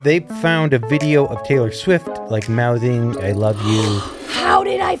They found a video of Taylor Swift, like, mouthing, "I love you." How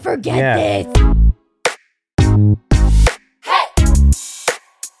did I forget this?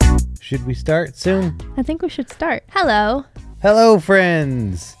 Should we start soon? I think we should start. Hello. Hello,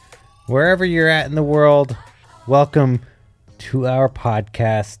 friends. Wherever you're at in the world, welcome to our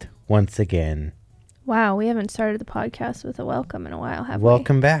podcast once again. Wow, we haven't started the podcast with a welcome in a while, have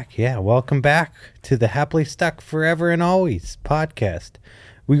Welcome back. Yeah, welcome back to the Happily Stuck Forever and Always podcast.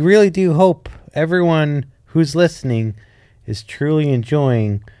 We really do hope everyone who's listening is truly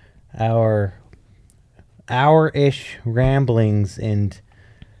enjoying our hour-ish ramblings and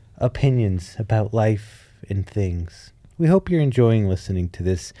opinions about life and things. We hope you're enjoying listening to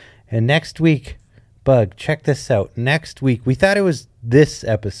this. And next week, Bug, check this out. Next week, we thought it was this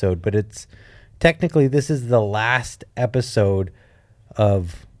episode, but it's technically this is the last episode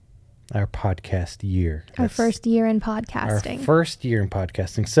of our podcast year. Our first year in podcasting. Our first year in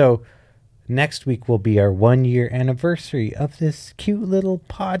podcasting. So next week will be our 1 year anniversary of this cute little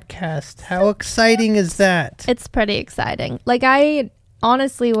podcast. How exciting is that? It's pretty exciting. Like, I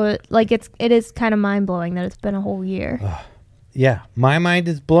honestly would, like, it is kind of mind-blowing that it's been a whole year. Yeah, my mind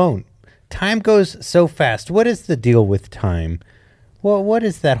is blown. Time goes so fast. What is the deal with time? Well, what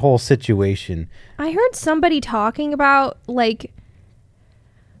is that whole situation? I heard somebody talking about, like,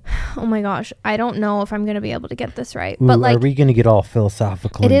 oh my gosh, I don't know if I'm going to be able to get this right. Ooh, but like, are we going to get all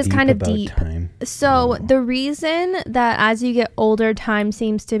philosophical? It and is deep kind of about deep. Time? So the reason that as you get older, time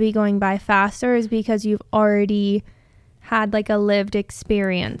seems to be going by faster is because you've already had like a lived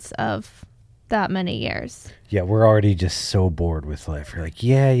experience of that many years. Yeah, we're already just so bored with life. We're like,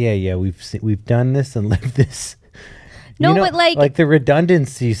 yeah. We've done this and lived this. No, but like the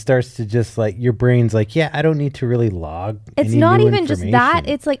redundancy starts to just like your brain's like, yeah, I don't need to really log. It's not even just that.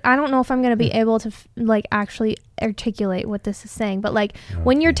 It's like, I don't know if I'm going to be able to like actually articulate what this is saying. But like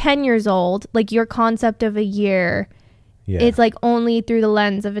when you're 10 years old, like your concept of a year, it's like only through the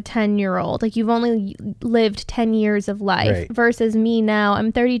lens of a 10-year-old. Like you've only lived 10 years of life versus me now.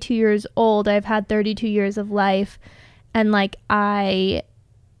 I'm 32 years old. I've had 32 years of life. And like I'm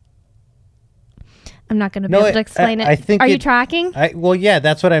not going to be able to explain it. I think Are you tracking? Well, yeah,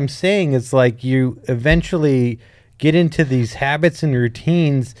 that's what I'm saying. It's like you eventually get into these habits and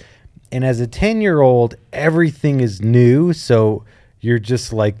routines. And as a 10-year-old, everything is new. So you're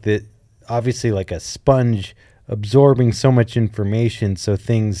just like obviously like a sponge absorbing so much information. So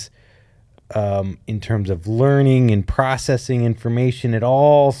things in terms of learning and processing information, it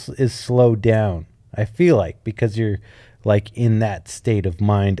all is slowed down, I feel like, because you're like in that state of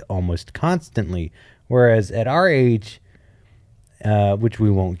mind almost constantly. Whereas at our age, which we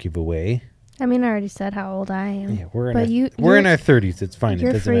won't give away. I mean, I already said how old I am. Yeah, we're in our 30s. It's fine.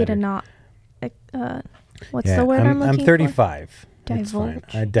 You're free to not. What's the word I'm looking for? I'm 35. Divulge. It's fine.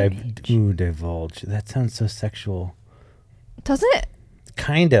 Divulge. That sounds so sexual. Does it?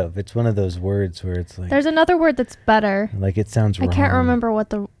 Kind of. It's one of those words where it's like. There's another word that's better. Like it sounds wrong. I can't remember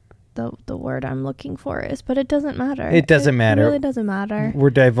what the word I'm looking for is, but it doesn't matter. It doesn't matter. It really doesn't matter. We're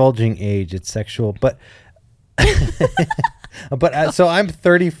divulging age. It's sexual, but so I'm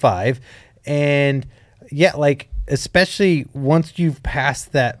 35, and yeah, like especially once you've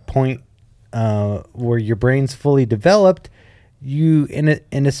passed that point where your brain's fully developed, and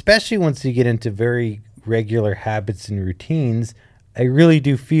especially once you get into very regular habits and routines, I really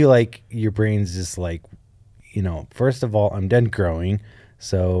do feel like your brain's just like, first of all, I'm done growing.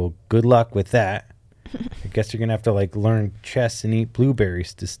 So good luck with that. I guess you're going to have to like learn chess and eat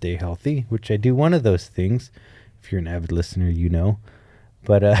blueberries to stay healthy, which I do one of those things. If you're an avid listener, you know.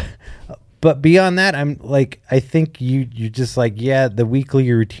 But beyond that, I'm like, I think you're just like, yeah, the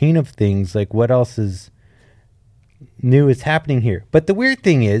weekly routine of things, like what else is new is happening here. But the weird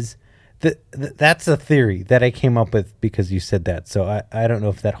thing is that's a theory that I came up with because you said that. So I don't know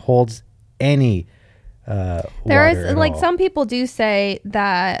if that holds any there is like all. Some people do say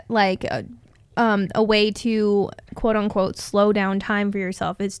that like a way to quote unquote slow down time for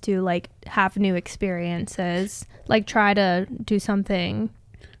yourself is to like have new experiences, like try to do something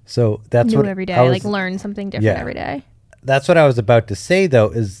new every day, like learn something different every day. That's what I was about to say though,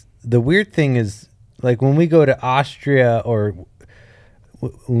 is the weird thing is like when we go to Austria or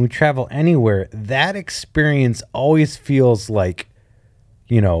when we travel anywhere, that experience always feels like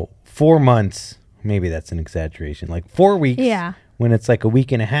 4 months. Maybe that's an exaggeration, like 4 weeks when it's like a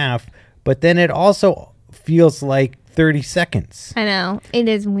week and a half, but then it also feels like 30 seconds. I know. It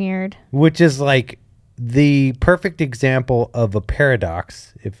is weird. Which is like the perfect example of a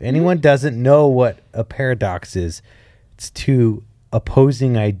paradox. If anyone doesn't know what a paradox is, it's two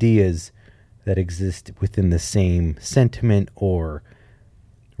opposing ideas that exist within the same sentiment or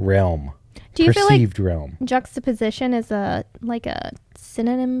realm. Do you perceived feel like realm. Juxtaposition is a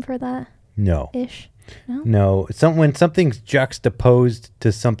synonym for that? No. Ish. No. When something's juxtaposed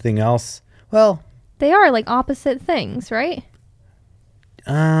to something else, well, they are like opposite things, right?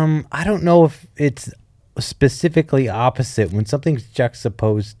 I don't know if it's specifically opposite. When something's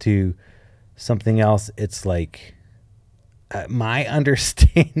juxtaposed to something else, it's like my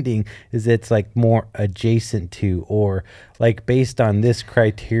understanding is it's like more adjacent to, or like based on this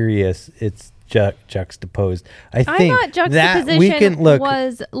criteria, it's juxtaposed. I thought juxtaposition we can look,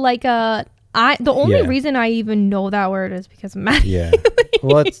 was like the only reason I even know that word is because of Matty. Yeah.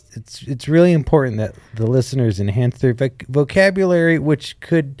 Well, it's really important that the listeners enhance their vocabulary, which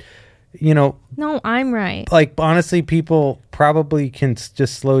could, No, I'm right. Like, honestly, people probably can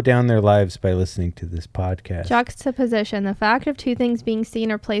just slow down their lives by listening to this podcast. Juxtaposition, the fact of two things being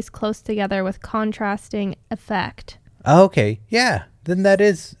seen or placed close together with contrasting effect. Okay. Yeah. Then that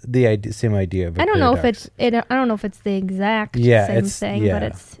is the same idea of I don't know if it's the exact same thing, but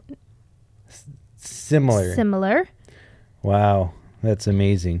it's similar. Wow. That's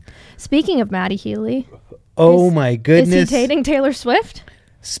amazing. Speaking of Matty Healy. Oh my goodness. Is he dating Taylor Swift?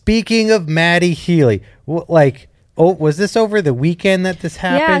 Speaking of Matty Healy, was this over the weekend that this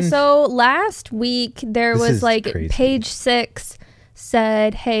happened? Yeah, so last week there was crazy. Page 6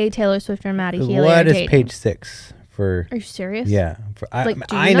 said, hey, Taylor Swift and Matty Healy are dating. What is Page 6 for? Are you serious? Yeah.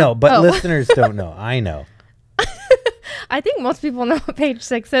 I know, but listeners don't know. I know. I think most people know what Page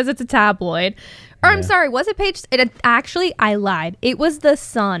 6 says. It's a tabloid. Or I'm sorry, was it Page? Actually, I lied. It was The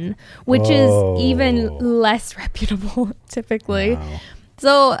Sun, which is even less reputable, typically. Wow.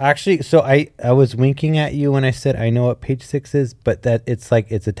 So actually, I was winking at you when I said I know what Page 6 is, but that it's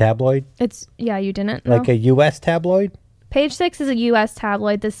a tabloid. You didn't know? Like a U.S. tabloid. Page 6 is a U.S.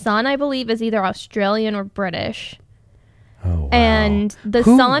 tabloid. The Sun, I believe, is either Australian or British. Oh, wow. And The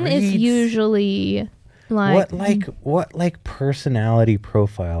Sun is usually what personality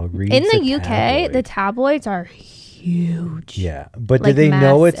profile reads in the UK? Tabloid? The tabloids are huge. Yeah, but do they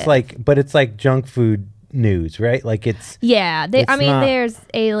know it's like junk food news, right? Like it's there's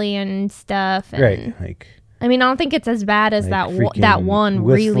alien stuff, and, right? I don't think it's as bad as that one.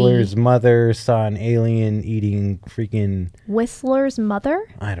 Whistler's mother saw an alien eating freaking Whistler's mother.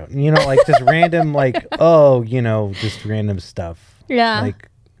 I don't, just random just random stuff. Yeah,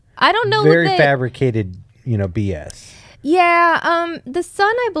 I don't know. Very fabricated, BS. Yeah, The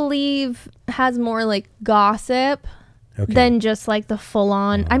Sun, I believe, has more like gossip than just like the full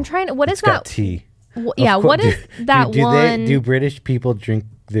on. I'm trying to. What is that? Tea. What is that one? Do British people drink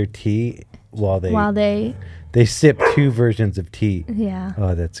their tea while they sip two versions of tea? Yeah.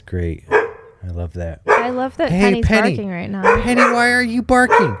 Oh, that's great. I love that. I love that Penny's barking right now. Penny, why are you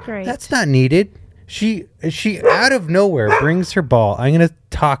barking? Great. That's not needed. She out of nowhere brings her ball. I'm going to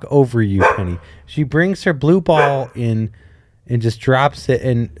talk over you, Penny. She brings her blue ball in and just drops it.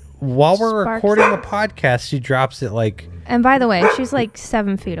 And while we're recording a podcast, she drops it like... And by the way, she's like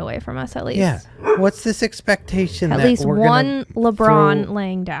 7 feet away from us at least. Yeah. What's this expectation? At least one LeBron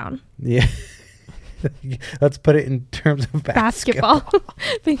laying down. Yeah. Let's put it in terms of basketball.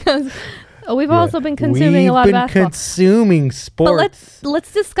 Because we've also been consuming a lot of basketball. We've been consuming sports. But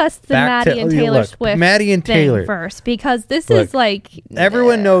let's discuss the Matty and Taylor Swift Maddie and Taylor first, because this is like...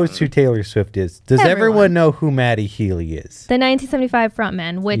 Everyone knows who Taylor Swift is. Does everyone know who Matty Healy is? The 1975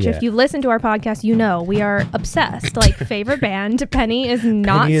 frontman, which if you've listened to our podcast, we are obsessed. Like, favorite band. Penny is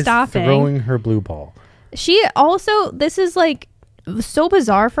not stopping. Throwing her blue ball. She also... This is like so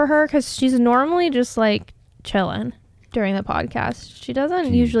bizarre for her because she's normally just like chilling during the podcast. She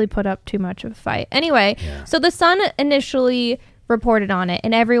doesn't usually put up too much of a fight. Anyway, so The Sun initially reported on it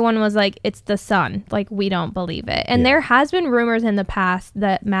and everyone was like, it's The Sun. Like, we don't believe it. And there has been rumors in the past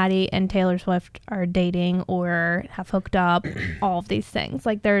that Matty and Taylor Swift are dating or have hooked up, all of these things.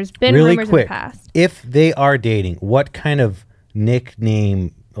 Like, there's been rumors in the past. If they are dating, what kind of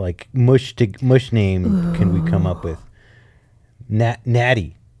nickname, like mush name can we come up with?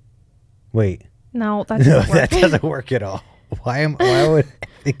 Natty. Wait. No, that doesn't work at all. Why would I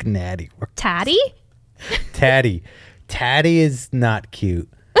think Natty work? Tatty? Tatty. Tatty is not cute.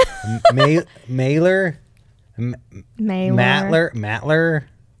 Mattler. I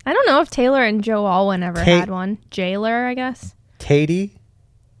don't know if Taylor and Joe Alwyn ever had one. Jailer, I guess. Tatey.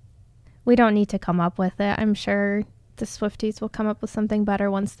 We don't need to come up with it. I'm sure the Swifties will come up with something better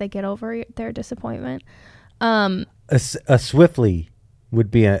once they get over their disappointment. A Swiftly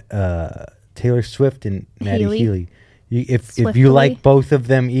would be a Taylor Swift and Matty Healy. If you like both of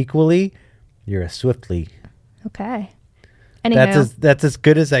them equally, you're a Swiftly. Okay. Anyhow, that's as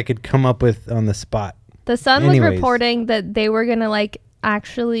good as I could come up with on the spot. The Sun was reporting that they were gonna like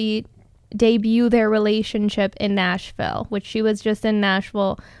actually debut their relationship in Nashville, which she was just in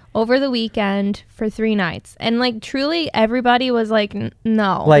Nashville over the weekend for 3 nights. And like truly everybody was like,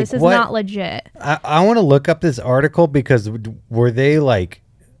 no, like, this is not legit. I want to look up this article because were they like,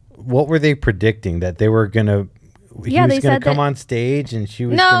 what were they predicting? That they were going to, he was going to come on stage and she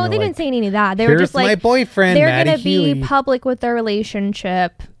was No, they didn't say any of that. They were just like, my boyfriend, they're going to Healy. be public with their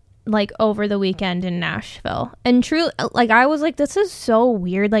relationship like over the weekend in Nashville. And truly, like I was like, this is so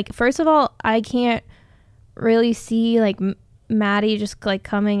weird. Like, first of all, I can't really see like Maddie just like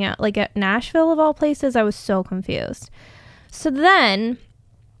coming out like at Nashville of all places. I was so confused. So then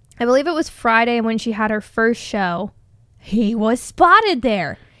I believe it was Friday when she had her first show, he was spotted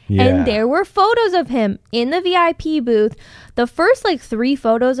there. Yeah. And there were photos of him in the VIP booth. The first like 3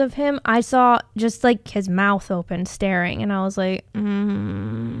 photos of him, I saw just like his mouth open staring. And I was like,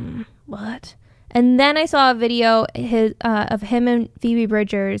 what? And then I saw a video of him and Phoebe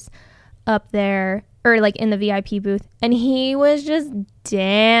Bridgers up there, or like in the VIP booth. And he was just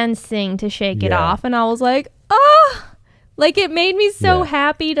dancing to shake it off. And I was like, oh, like it made me so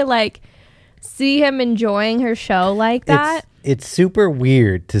happy to like see him enjoying her show like that. It's super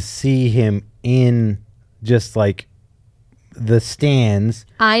weird to see him in just like the stands.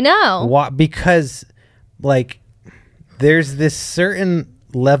 I know. Because like there's this certain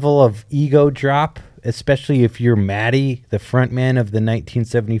level of ego drop, especially if you're Maddie, the front man of the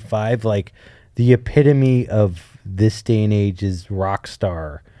 1975, like the epitome of this day and age is rock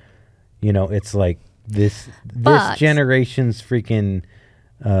star. You know, it's like this generation's freaking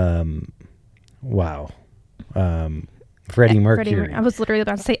wow. Freddie Mercury. I was literally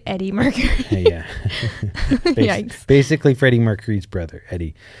about to say Eddie Mercury. Yeah. Yikes. Basically Freddie Mercury's brother,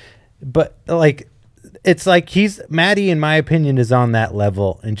 Eddie. But like, it's like Maddie, in my opinion, is on that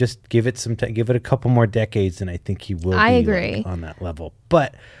level, and just give it some time, give it a couple more decades, and I think he will be like, on that level.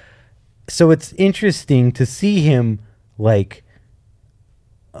 But so it's interesting to see him like,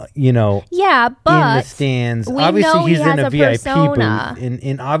 you know, but in the stands. Obviously, he's in a VIP booth,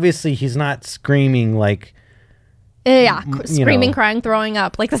 and obviously he's not screaming like. Screaming, crying, throwing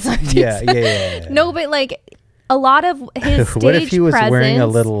up like the song. Yeah. No, but like a lot of his stage what if he was presence, wearing a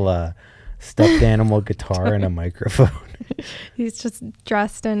little stuffed animal guitar and a microphone? He's just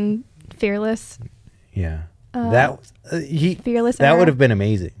dressed in Fearless. Yeah, Fearless. That would have been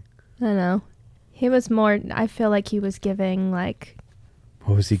amazing. I know. He was more. I feel like he was giving like.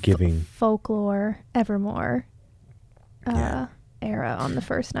 What was he giving? Folklore, Evermore. Era on the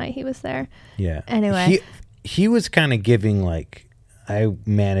first night he was there. Yeah. Anyway. He was kind of giving like, I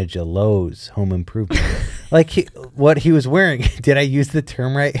manage a Lowe's home improvement. Like what he was wearing. Did I use the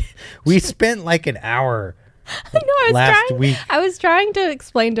term right? We spent like an hour last week. I was trying to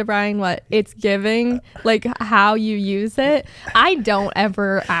explain to Brian what it's giving, like how you use it. I don't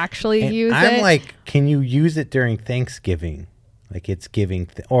ever actually use it. I'm like, can you use it during Thanksgiving? Like it's giving,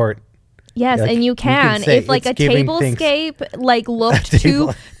 or... Yes, like, and you can if like a tablescape like looked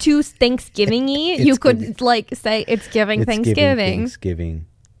too Thanksgiving-y, you could like say it's giving Thanksgiving.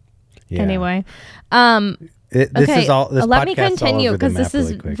 Yeah. Anyway, this is all. This let me continue because this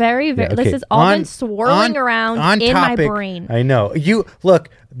is very this has all been swirling around in my brain. I know. You look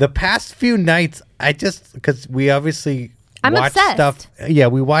the past few nights. Because we obviously watch stuff. Yeah,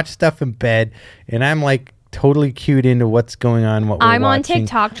 we watch stuff in bed, and I'm like. Totally cued into what's going on. I'm on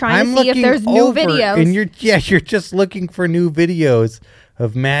TikTok trying to see if there's new videos, and you're just looking for new videos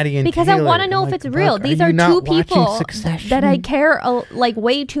of Maddie and because Taylor. I want to know if it's real. These are 2 people that I care like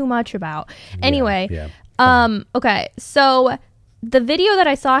way too much about. Anyway, okay, so the video that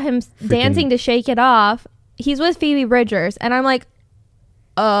I saw him dancing to Shake It Off, he's with Phoebe Bridgers, and I'm like,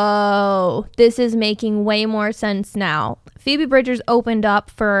 oh, this is making way more sense now. Phoebe Bridgers opened up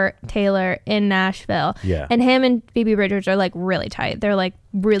for Taylor in Nashville. Yeah. And him and Phoebe Bridgers are like really tight. They're like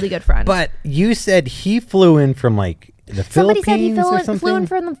really good friends. But you said he flew in from like the Philippines. Somebody said he flew in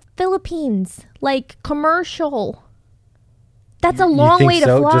from the Philippines. Like commercial. That's a long way to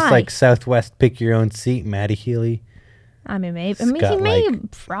fly. Just like Southwest pick your own seat, Matty Healy. I mean, maybe. He may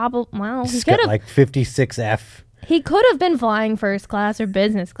probably. Well, he could have like 56F. He could have been flying first class or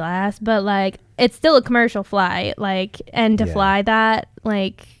business class, but like it's still a commercial flight, like, and to fly that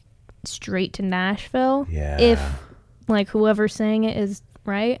like straight to Nashville, if like whoever's saying it is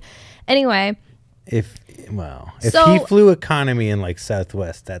right. Anyway, if he flew economy in like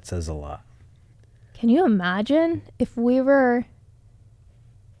Southwest, that says a lot. Can you imagine if we were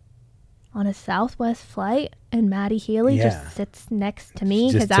on a Southwest flight and Matty Healy just sits next to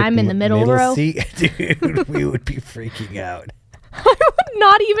me because I'm in the middle row? Seat. Dude, we would be freaking out. I would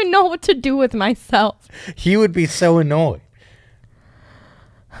not even know what to do with myself. He would be so annoyed.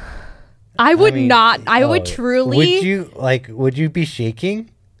 I would not. I would truly. Would you be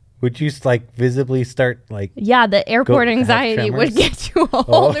shaking? Would you like visibly start like? Yeah, the airport anxiety would get to a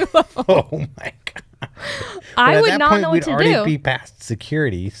whole new level. Oh my god! I would not know what to do. We'd already be past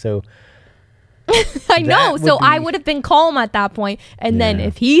security, so. I know. So I would have been calm at that point, and then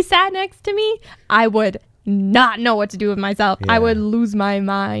if he sat next to me, I would not know what to do with myself. I would lose my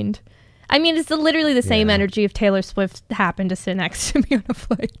mind. I mean, it's literally the same energy if Taylor Swift happened to sit next to me on a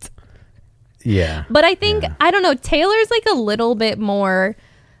flight. Yeah. But I think I don't know. Taylor's like a little bit more.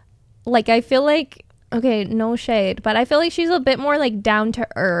 Like, I feel like, okay, no shade, but I feel like she's a bit more like down to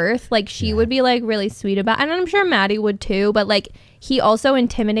earth. Like, she would be like really sweet about, and I'm sure Matty would too, but like, he also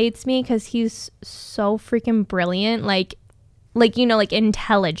intimidates me because he's so freaking brilliant. Like, you know, like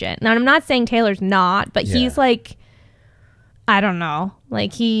intelligent. Now, I'm not saying Taylor's not, but he's like, I don't know.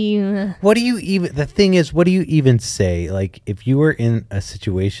 Like, what do you even say? Like, if you were in a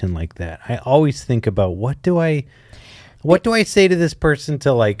situation like that, I always think about what do I say to this person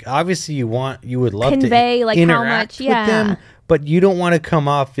to like, obviously you would love convey to like interact how much, with them, but you don't want to come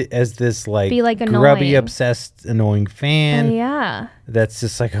off as this like, be like grubby, obsessed, annoying fan. Yeah. That's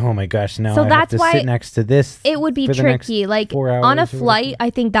just like, oh my gosh, now so I that's have to why sit next to this. It would be tricky. Like on a flight,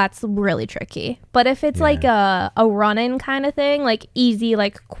 I think that's really tricky. But if it's like a run-in kind of thing, like easy,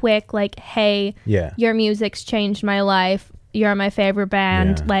 like quick, like, hey, your music's changed my life. You're my favorite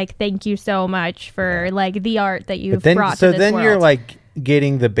band. Yeah. Like, thank you so much for like the art that you've brought to this world. So then you're like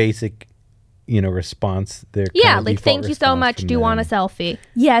getting the basic, you know, response there. Yeah, like, thank you so much. Do you want a selfie?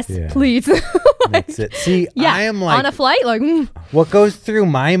 Yes, please. That's it. See, I am like on a flight, like what goes through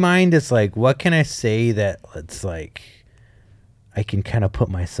my mind is like, what can I say that it's like I can kind of put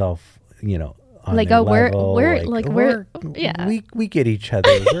myself, you know, on like we get each other.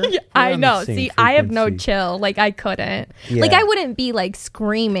 We're I know. See, frequency. I have no chill. Like, I couldn't. Yeah. Like, I wouldn't be like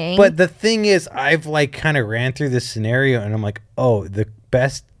screaming. But the thing is, I've like kind of ran through this scenario, and I'm like, oh, the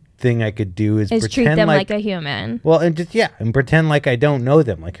best thing I could do is pretend treat them like a human. Well, and just and pretend like I don't know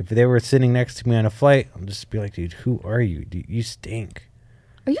them. Like, if they were sitting next to me on a flight, I'll just be like, dude, who are you? Dude, you stink.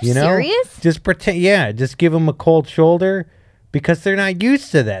 Are you serious? Just pretend. Yeah, just give them a cold shoulder. Because they're not used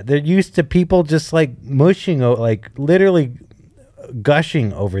to that. They're used to people just like mushing, like literally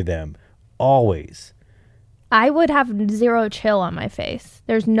gushing over them always. I would have zero chill on my face.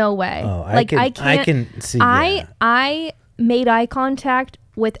 There's no way. Oh, I can see. I made eye contact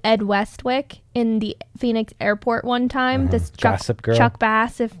with Ed Westwick in the Phoenix airport one time. This Gossip Girl. Chuck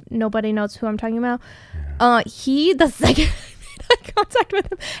Bass, if nobody knows who I'm talking about. The second eye contact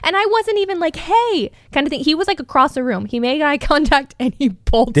with him, and I wasn't even like, hey, kind of thing. He was like across the room. He made eye contact and he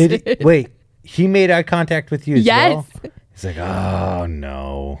bolted. Wait, he made eye contact with you as well? Yes. He's like, oh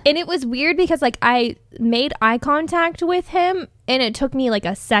no. And it was weird because like I made eye contact with him and it took me like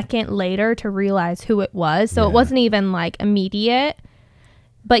a second later to realize who it was. So it wasn't even like immediate.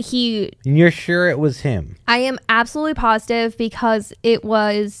 But and you're sure it was him? I am absolutely positive because it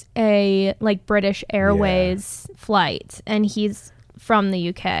was a like British Airways flight and he's from the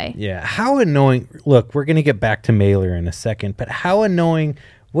UK. Yeah. How annoying. Look, we're going to get back to Mailer in a second, but how annoying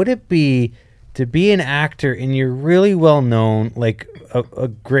would it be to be an actor and you're really well known, like a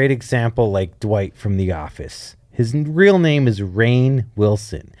great example like Dwight from The Office. His real name is Rainn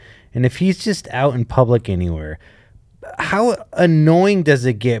Wilson. And if he's just out in public anywhere, how annoying does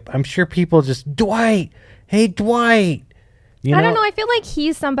it get? I'm sure people just, Dwight, hey, Dwight. You know? I don't know. I feel like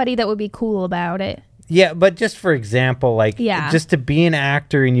he's somebody that would be cool about it. Yeah, but just for example, like just to be an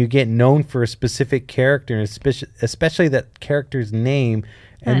actor and you get known for a specific character, and especially that character's name,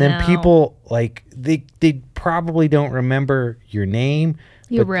 and then people, like, they probably don't remember your name.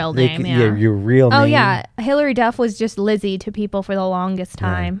 Your real name, Yeah, your real name. Oh, yeah. Hilary Duff was just Lizzie to people for the longest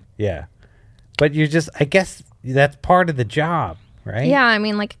time. Yeah. But you're just, I guess that's part of the job, right? Yeah, I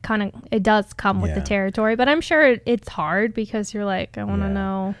mean, like, kind of, it does come with the territory, but I'm sure it's hard because you're like, I want to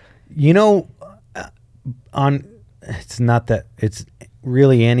know. You know, it's not that it's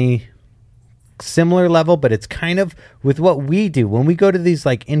really any similar level, but it's kind of with what we do. When we go to these,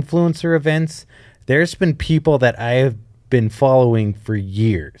 like, influencer events, there's been people that I have been following for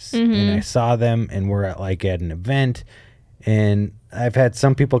years, and I saw them, and we're at an event, and I've had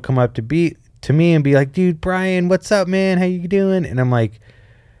some people come up to me and be like, dude, Brian, what's up, man? How you doing? And I'm like,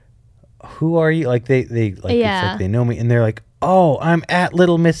 who are you? Like, it's like they know me, and they're like, oh, I'm at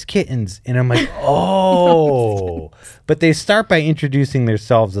Little Miss Kittens. And I'm like, oh. But they start by introducing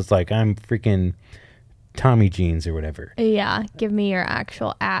themselves as like, I'm freaking Tommy Jeans or whatever. Yeah, give me your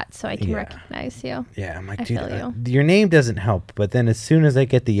actual @ so I can recognize you. Yeah, I'm like, dude, your name doesn't help. But then as soon as I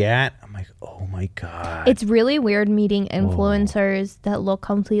get the @ I'm like, oh my God. It's really weird meeting influencers that look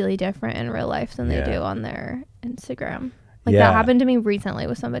completely different in real life than they do on their Instagram. Like that happened to me recently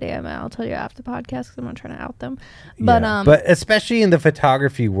with somebody I met. I'll tell you after the podcast because I'm not trying to out them. But especially in the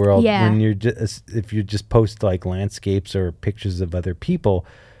photography world, when if you just post like landscapes or pictures of other people,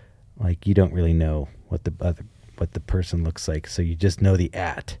 like you don't really know what the person looks like, so you just know the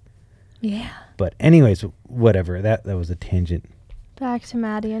at. Yeah. But anyways, whatever. That was a tangent. Back to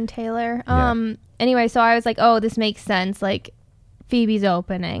Maddie and Taylor. Anyway, so I was like, oh, this makes sense. Like Phoebe's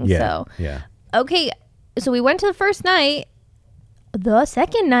opening. Yeah. Okay. So we went to the first night. The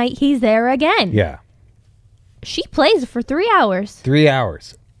second night, he's there again. Yeah. She plays for 3 hours. 3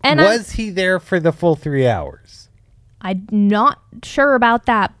 hours. And was he there for the full 3 hours? I'm not sure about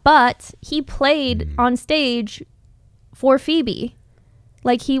that, but he played on stage for Phoebe.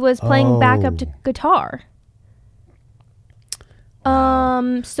 Like he was playing backup to guitar.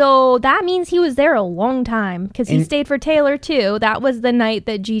 So that means he was there a long time because he stayed for Taylor too. That was the night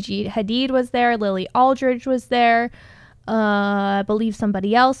that Gigi Hadid was there. Lily Aldridge was there. I believe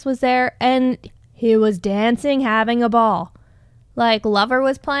somebody else was there, and he was dancing, having a ball. Like Lover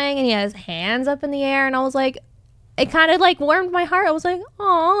was playing, and he had his hands up in the air, and I was like, it kind of like warmed my heart. I was like,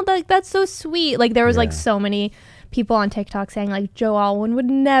 oh, that's so sweet. Like there was like so many people on TikTok saying like Joe Alwyn would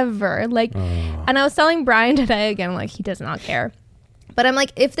never like, and I was telling Brian today again, like he does not care. But I'm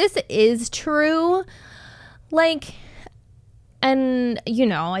like, if this is true, like, and you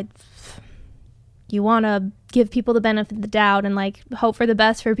know, you want to give people the benefit of the doubt and like hope for the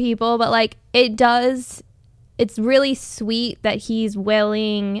best for people, but like it's really sweet that he's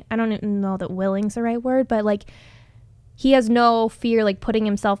willing. I don't even know that willing's the right word, but like he has no fear like putting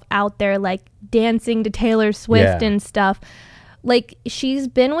himself out there, like dancing to Taylor Swift and stuff. Like she's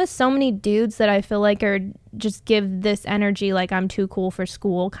been with so many dudes that I feel like are just give this energy like I'm too cool for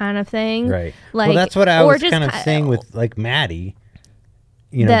school kind of thing. Right. Like, well, that's what I was kind of saying with like Maddie.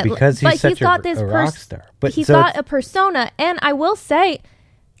 You know, because he's such a rock star. But he's got a persona, and I will say,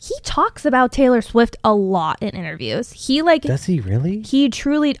 he talks about Taylor Swift a lot in interviews. He like does he really? He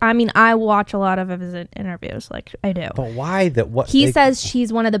truly. I mean, I watch a lot of his interviews, like I do. But why that? What he says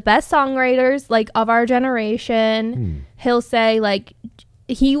she's one of the best songwriters like of our generation. He'll say like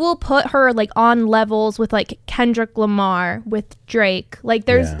he will put her like on levels with like Kendrick Lamar, with Drake. Like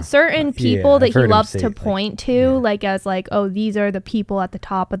there's certain people that he loves to point to like as like, oh, these are the people at the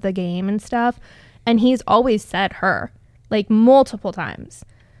top of the game and stuff. And he's always said her like multiple times.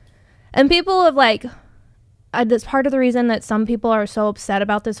 And people have like, that's part of the reason that some people are so upset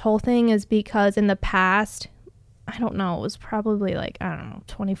about this whole thing is because in the past, I don't know, it was probably like, I don't know,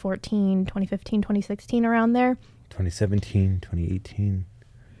 2014, 2015, 2016 around there. 2017, 2018.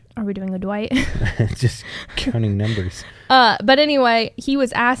 Are we doing a Dwight? Just counting numbers. But anyway, he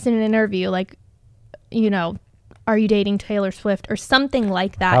was asked in an interview, like, you know, are you dating Taylor Swift or something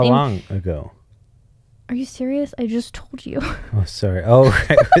like that? How long ago? Are you serious? I just told you. Oh, sorry. Oh,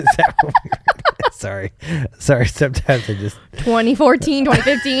 right. Sorry. Sometimes I just 2014,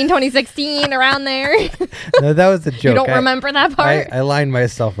 2015, 2016, around there. No, that was a joke. You don't remember that part? I lined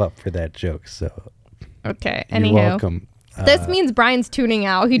myself up for that joke. So okay. You're Anywho. welcome. This means Brian's tuning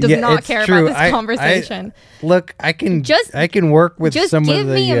out. He does not care about this conversation. Look, I can work with some of the... Just give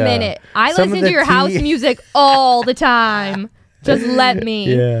me a minute. I listen to your house music all the time. Just let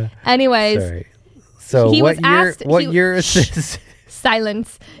me. Yeah. Anyways. Sorry. So what year is this?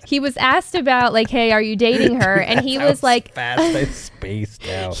 Silence. He was asked about like, hey, are you dating her? And he was like... fast I spaced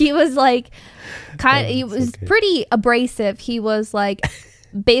out. He was like... he was pretty abrasive. He was like...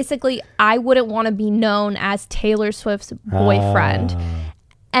 Basically, I wouldn't want to be known as Taylor Swift's boyfriend.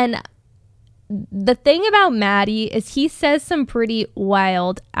 And the thing about Maddie is he says some pretty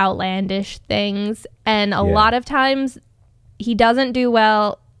wild, outlandish things. And a lot of times he doesn't do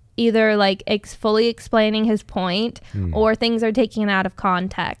well either like fully explaining his point or things are taken out of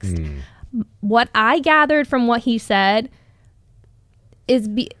context. What I gathered from what he said is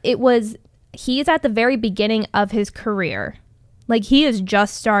he's at the very beginning of his career. Like he is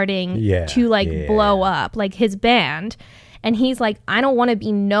just starting to like blow up, like his band. And he's like, I don't want to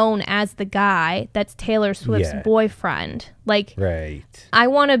be known as the guy that's Taylor Swift's boyfriend. Like, right. I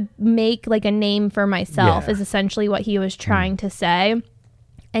want to make like a name for myself is essentially what he was trying to say.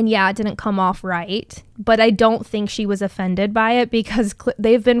 And it didn't come off right. But I don't think she was offended by it because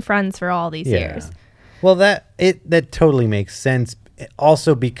they've been friends for all these years. Well, that totally makes sense.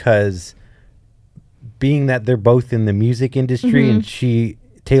 Also because being that they're both in the music industry and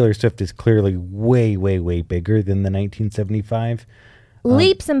Taylor Swift is clearly way, way, way bigger than the 1975.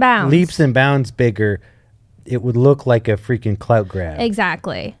 Leaps and bounds bigger. it would look like a freaking clout grab.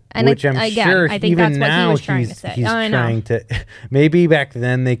 Exactly. And which I'm sure I think even that's now what he was trying to say. He's trying to. Maybe back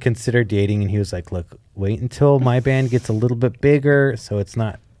then they considered dating, and he was like, "Look, wait until my band gets a little bit bigger, so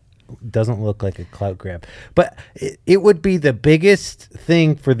doesn't look like a clout grab." But it would be the biggest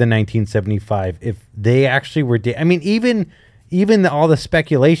thing for the 1975 if they actually were. I mean, even all the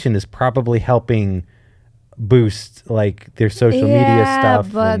speculation is probably helping boost like their social media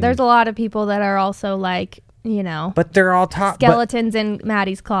stuff. But there's a lot of people that are also like, but they're all skeletons in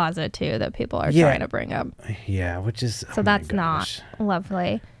Maddie's closet too that people are trying to bring up. Yeah, which is so that's not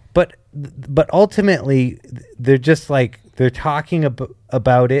lovely. But ultimately, they're just like they're talking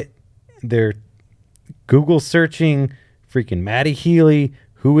about it. They're Google searching freaking Matty Healy.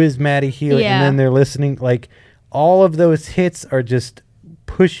 Who is Matty Healy? Yeah. And then they're listening. Like all of those hits are just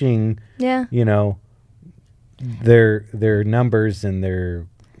pushing. Yeah. Their numbers and their.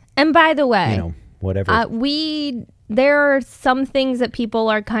 And by the way, whatever. There are some things that people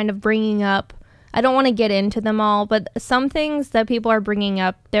are kind of bringing up. I don't want to get into them all, but some things that people are bringing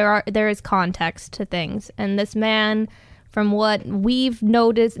up, there is context to things. And this man, from what we've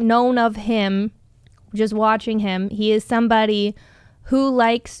known of him, just watching him, he is somebody who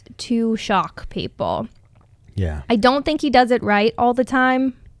likes to shock people. Yeah. I don't think he does it right all the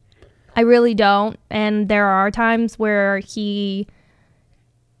time. I really don't. And there are times where he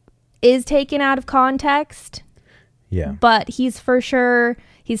is taken out of context. Yeah. But he's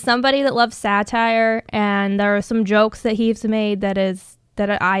somebody that loves satire, and there are some jokes that he's made that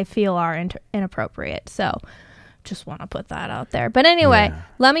I feel are inappropriate. So just want to put that out there. But anyway,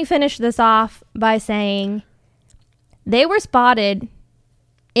 Let me finish this off by saying they were spotted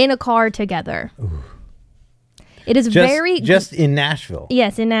in a car together. Ooh. It is just in Nashville.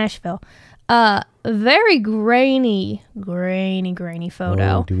 Yes, in Nashville. Very grainy photo.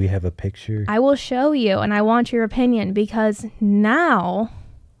 Oh, do we have a picture? I will show you, and I want your opinion, because now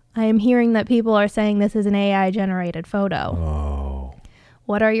I am hearing that people are saying this is an AI generated photo. Oh.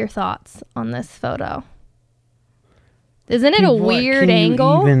 What are your thoughts on this photo? Isn't it a weird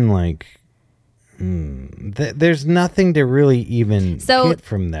angle? Even like there's nothing to really even get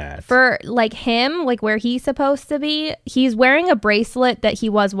from that. For like him, like where he's supposed to be, he's wearing a bracelet that he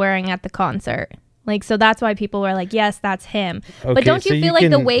was wearing at the concert. Like, so that's why people were like, yes, that's him. Okay, but don't you feel like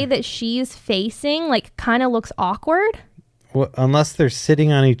the way that she's facing like kind of looks awkward? Well, unless they're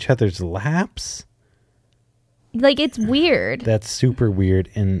sitting on each other's laps. Like, it's weird. That's super weird.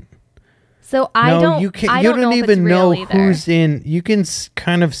 And so I don't even know who's in. You can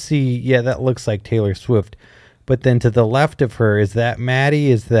kind of see, yeah, that looks like Taylor Swift. But then to the left of her, is that Maddie?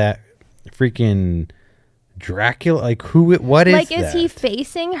 Is that freaking Dracula? Like, what is like, that? Is he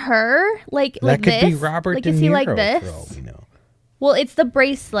facing her? Like that like could this? Be Robert like, De Niro, is he like this? For all we know. Well, it's the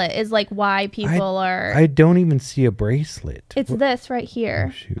bracelet is like why people are. I don't even see a bracelet. It's this right here.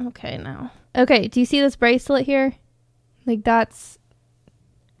 Oh, shoot. Okay, now. Okay, do you see this bracelet here? Like that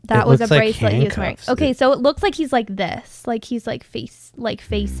was a bracelet he was wearing. Okay, so it looks like he's like this, like he's like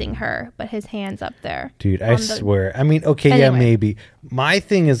facing her, but his hand's up there. Dude, I swear. I mean, okay, anyway. Yeah, maybe. My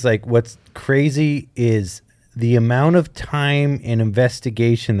thing is like, what's crazy is the amount of time and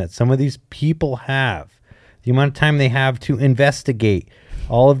investigation that some of these people have. The amount of time they have to investigate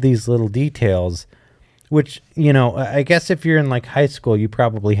all of these little details, which, I guess if you're in like high school, you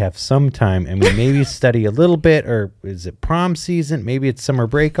probably have some time. I mean, maybe study a little bit, or is it prom season? Maybe it's summer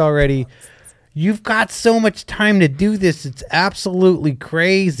break already. You've got so much time to do this. It's absolutely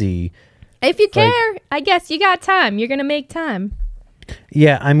crazy. If you care, I guess you got time. You're going to make time.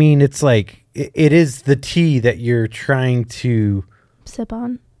 Yeah. I mean, it's like, it is the tea that you're trying to sip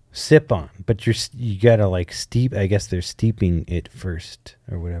on, but you gotta like steep. I guess they're steeping it first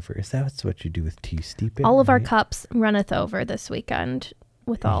or whatever. Is that what you do with tea? Steep it. All of our cups runneth over this weekend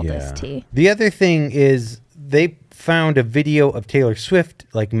with all this tea. The other thing is they found a video of Taylor Swift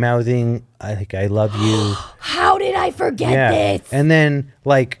like mouthing, "I love you." How did I forget this? And then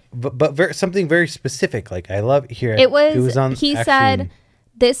like, but something very specific, like "I love." Here it was on. He said,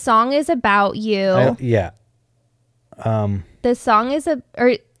 "This song is about you."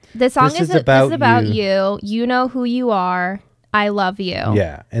 This song is about you. You know who you are. I love you.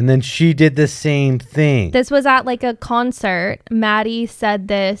 Yeah. And then she did the same thing. This was at like a concert. Maddie said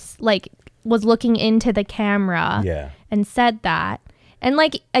this, like was looking into the camera and said that. And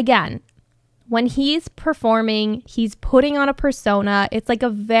like, again, when he's performing, he's putting on a persona. It's like a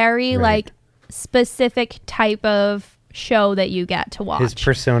very like specific type of show that you get to watch. His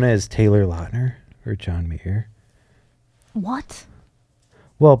persona is Taylor Lautner or John Mayer. What?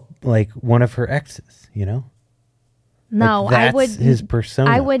 Well, like one of her exes, No, like that's his persona.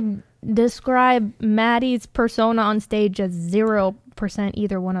 I would describe Maddie's persona on stage as 0%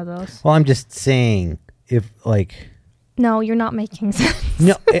 either one of those. Well, I'm just saying, if like... No, you're not making sense.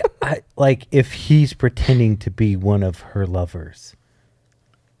 No, like if he's pretending to be one of her lovers.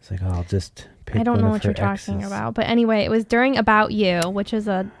 It's like, I'll just pick I don't know what you're talking about. But anyway, it was during About You, which is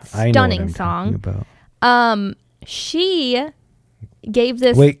a stunning song. About. She gave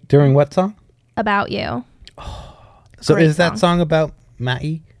this... Wait, during what song? About You. Oh, so is that song about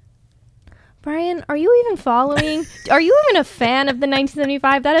Matty? Brian, are you even following? Are you even a fan of the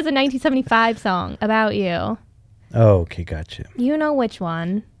 1975? That is a 1975 song, About You. Oh, okay, gotcha. You know which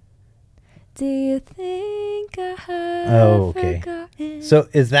one. Do you think I have forgotten? So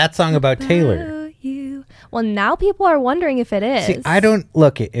is that song about Taylor? You? Well, now people are wondering if it is. See, I don't...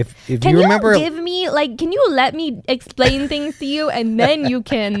 Look, if you remember... Can you let me explain things to you and then you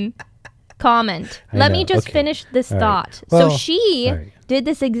can comment? Let me just finish this thought. Right. Well, so she did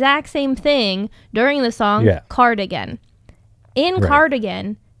this exact same thing during the song Cardigan. In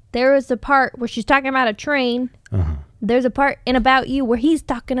Cardigan, there was a part where she's talking about a train. Uh-huh. There's a part in About You where he's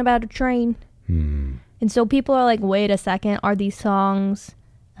talking about a train. And so people are like, wait a second, are these songs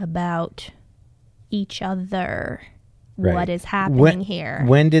about each other? Right. What is happening here?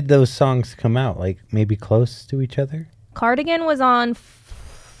 When did those songs come out? Like maybe close to each other? Cardigan was on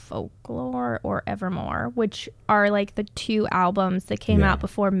Folklore or Evermore, which are like the two albums that came out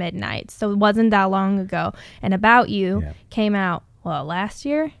before Midnight. So it wasn't that long ago. And About You came out, last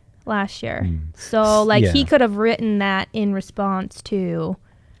year? Last year. So like he could have written that in response to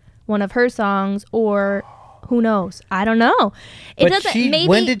one of her songs, or who knows? I don't know. It doesn't.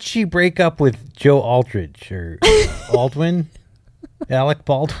 When did she break up with Joe Aldridge or Aldwin? Alec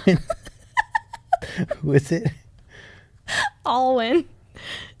Baldwin? Who is it? Alwyn.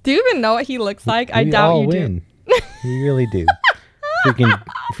 Do you even know what he looks like? I doubt you do. We really do.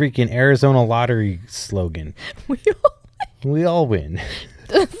 Freaking Arizona lottery slogan. We all win.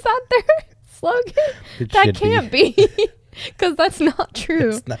 Is that their slogan? That can't be. Because that's not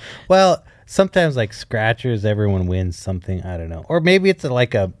true. Not, well, sometimes like scratchers, everyone wins something. I don't know. Or maybe it's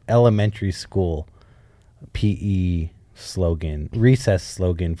like a elementary school PE slogan, recess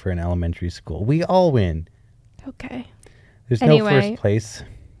slogan for an elementary school. We all win. Okay. There's no first place.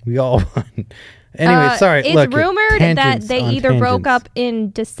 We all won. Anyway, sorry. It's rumored that they either broke up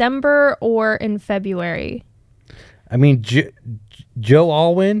in December or in February. I mean, Joe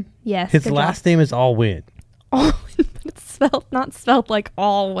Alwyn? Yes. His last name is Alwyn. Alwyn, but it's not spelled like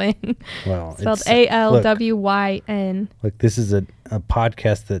Alwyn. Well, it's spelled Alwyn. Look, this is a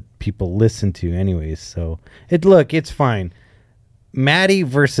podcast that people listen to anyways, so it's fine. Matty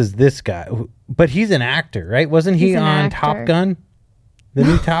versus this guy, but he's an actor, right? Wasn't he on Top Gun? The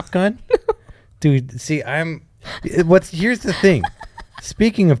new Top Gun? Dude, see, here's the thing.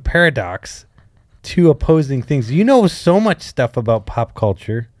 Speaking of paradox, two opposing things. You know so much stuff about pop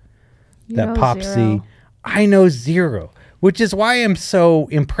culture that Pop C. I know zero, which is why I'm so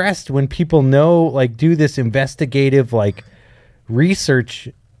impressed when people do this investigative research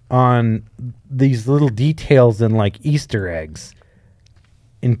on these little details and Easter eggs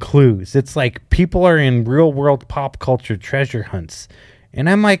and clues. It's like people are in real world pop culture treasure hunts. And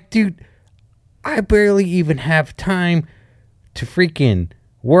I'm like, dude, I barely even have time to freaking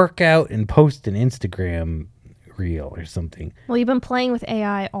work out and post an Instagram reel or something. Well, you've been playing with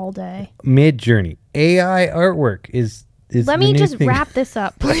AI all day. Mid-Journey. AI artwork is Let me just wrap this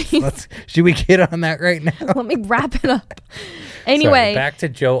up, please. Should we get on that right now? Let me wrap it up. Anyway. Sorry, back to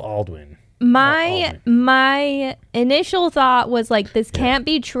Joe Aldwyn. My initial thought was this can't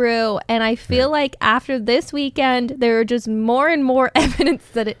be true, and I feel like after this weekend there are just more and more evidence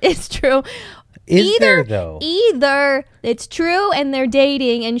that it is true. Either it's true and they're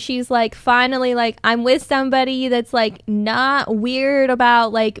dating and she's finally I'm with somebody that's not weird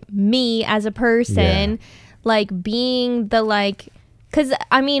about me as a person, being the because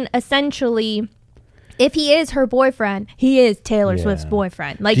I mean essentially if he is her boyfriend, he is Taylor Swift's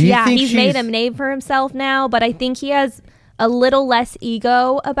boyfriend. He's made a name for himself now, but I think he has a little less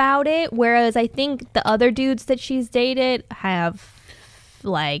ego about it. Whereas I think the other dudes that she's dated have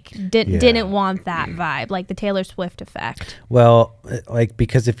didn't want that vibe, the Taylor Swift effect. Well,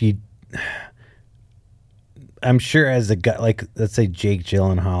 because if you, I'm sure as a guy, let's say Jake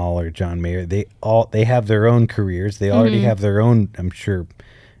Gyllenhaal or John Mayer, they have their own careers. They already have their own, I'm sure,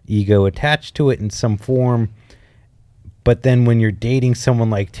 ego attached to it in some form. But then when you're dating someone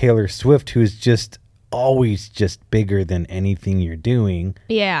like Taylor Swift, who's just always just bigger than anything you're doing.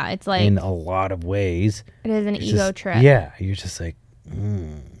 Yeah, it's in a lot of ways. It is an ego trip. Yeah, you're just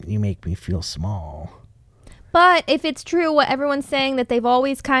you make me feel small. But if it's true what everyone's saying, that they've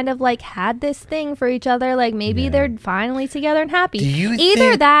always kind of like had this thing for each other, like maybe they're finally together and happy.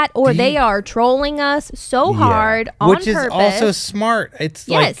 Either that or they are trolling us so hard on purpose. Which is also smart. It's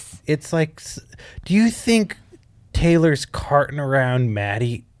like, do you think Taylor's carting around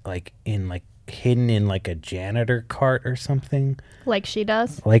Matty like hidden in like a janitor cart or something? Like she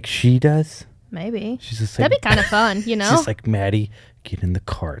does? Maybe. She's just like, that'd be kind of fun, you know? She's just like, Matty, get in the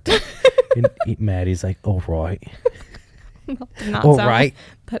cart. And Maddie's like, all right. All right.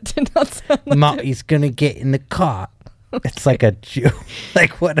 That did not sound like Matty's going to get in the cart. It's like a joke.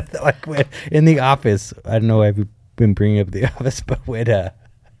 Like when in The Office, I don't know if I've been bringing up The Office, but when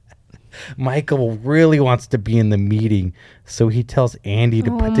Michael really wants to be in the meeting, so he tells Andy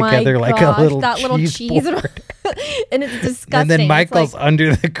to put together like a little cheese board. And it's disgusting. And then Michael's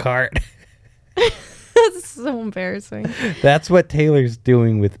under the cart. That's so embarrassing. That's what Taylor's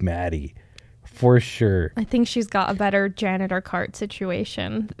doing with Matty, for sure. I think she's got a better janitor cart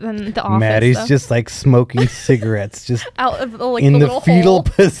situation than The Office. Matty's just like smoking cigarettes, just out of in the fetal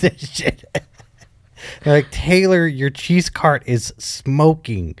position. They're like, Taylor, your cheese cart is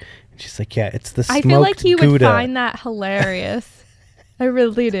smoking. And she's like, yeah, it's the smoked I feel like he Gouda. Would find that hilarious. I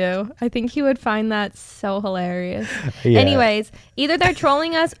really do. I think he would find that so hilarious. Yeah. Anyways, either they're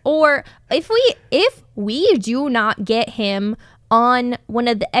trolling us, or if we do not get him on one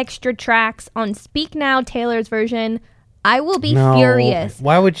of the extra tracks on Speak Now, Taylor's version, I will be furious.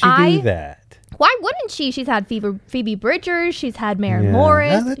 Why would she do that? Why wouldn't she? She's had Phoebe Bridgers. She's had Maren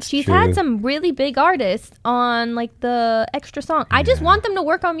Morris. She's had some really big artists on like the extra song. I just want them to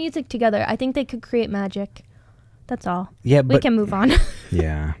work on music together. I think they could create magic. That's all. Yeah, we can move on.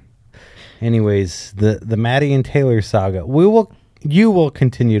 Yeah. Anyways, the Matty and Taylor saga. You will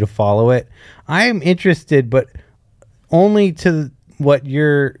continue to follow it. I am interested, but only to what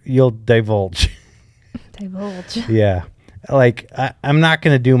you'll divulge. Divulge. Yeah. Like I'm not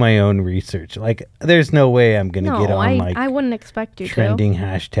going to do my own research. Like there's no way I'm going to get on I wouldn't expect you trending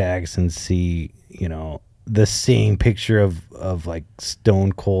hashtags and see, the same picture of like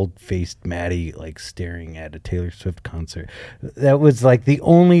stone cold faced Matty like staring at a Taylor Swift concert. That was like the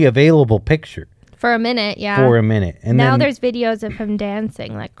only available picture for a minute. And now there's videos of him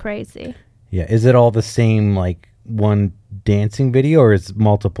dancing like crazy. Yeah. Is it all the same like one dancing video, or is it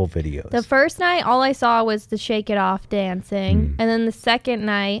multiple videos? The first night all I saw was the Shake It Off dancing, and then the second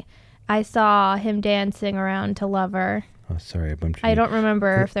night I saw him dancing around to Lover. Oh, sorry. I don't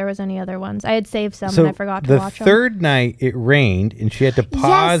remember if there was any other ones. I had saved some and I forgot to watch them. The third night it rained and she had to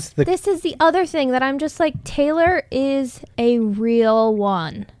pause. Yes, this is the other thing that I'm just like, Taylor is a real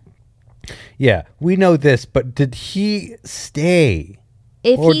one. Yeah, we know this, but did he stay?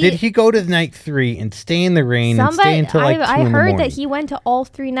 Did he go to night 3 and stay in the rain and stay until like 2 in the morning? I heard that he went to all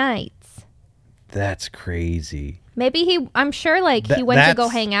 3 nights. That's crazy. Maybe I'm sure like he went to go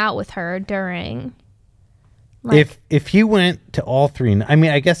hang out with her during... Like, if he went to all 3, I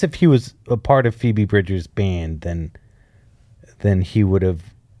mean, I guess if he was a part of Phoebe Bridgers' band, then he would have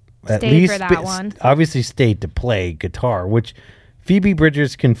at least obviously stayed to play guitar, which Phoebe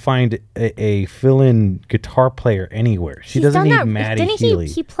Bridgers can find a fill-in guitar player anywhere. She doesn't need Matty Healy.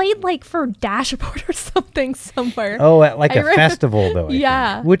 He played like for Dashboard or something somewhere. Oh, at like a festival though.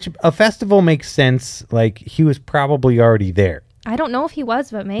 I think. Which a festival makes sense. Like he was probably already there. I don't know if he was,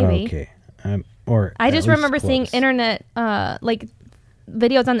 but maybe. Okay. Or I just remember seeing internet, like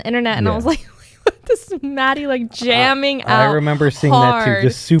videos on the internet, and I was like, "This is Matty like jamming out." I remember seeing that too,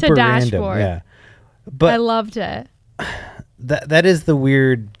 just super random. Yeah, but I loved it. That is the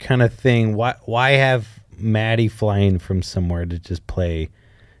weird kind of thing. Why have Matty flying from somewhere to just play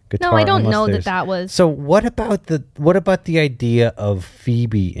guitar? No, I don't know that was. So what about the idea of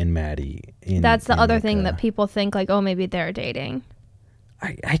Phoebe and Matty? That's the other thing that people think like, oh, maybe they're dating.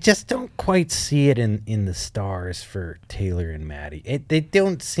 I just don't quite see it in the stars for Taylor and Matty. They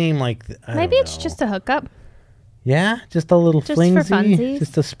don't seem like... Maybe it's just a hookup. Yeah? Just a little flingsy? Just for funsies.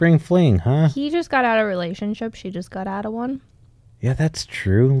 Just a spring fling, huh? He just got out of a relationship. She just got out of one. Yeah, that's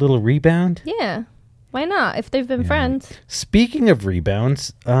true. A little rebound? Yeah. Why not? If they've been friends. Speaking of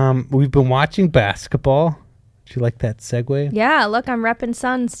rebounds, we've been watching basketball. Do you like that segue? Yeah, look, I'm repping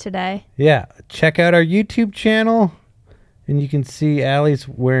Suns today. Yeah. Check out our YouTube channel. And you can see Allie's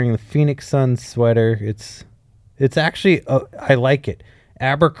wearing the Phoenix Suns sweater. It's actually, I like it.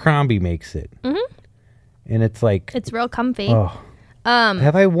 Abercrombie makes it. Mm-hmm. And it's like... It's real comfy. Oh.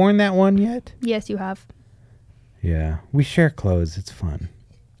 Have I worn that one yet? Yes, you have. Yeah. We share clothes. It's fun.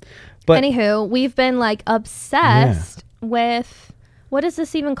 But anywho, we've been like obsessed with What is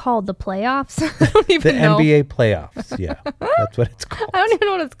this even called? The playoffs? I don't even know. The NBA playoffs. Yeah, that's what it's called. I don't even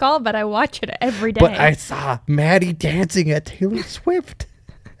know what it's called, but I watch it every day. But I saw Maddie dancing at Taylor Swift.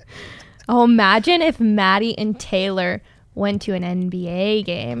 Oh, imagine if Maddie and Taylor went to an NBA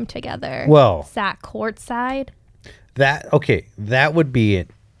game together. Well, sat courtside. That would be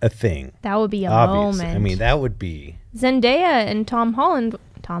a thing. That would be a moment. I mean, that would be Zendaya and Tom Holland.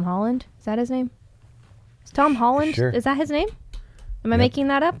 Tom Holland? Is that his name? Is Tom Holland? Sure. Is that his name? Am I making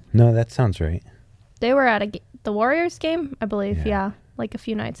that up? No, that sounds right. They were at the Warriors game, I believe. Yeah, like a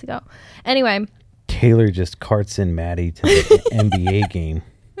few nights ago. Anyway, Taylor just carts in Maddie to the NBA game.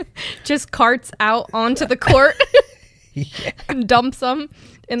 Just carts out onto the court. And dumps them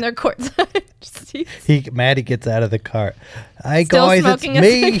in their courtside seats. Maddie gets out of the car. Still smoking a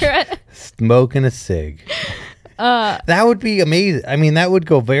cigarette. Smoking a cig. That would be amazing. I mean, that would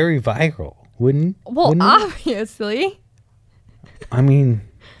go very viral, wouldn't? Well, obviously. I mean,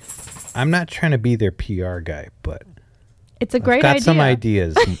 I'm not trying to be their PR guy, but it's a great idea. I've got some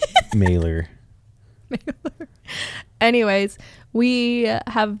ideas, Mailer. Anyways, we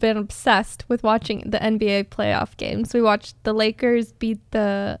have been obsessed with watching the NBA playoff games. We watched the Lakers beat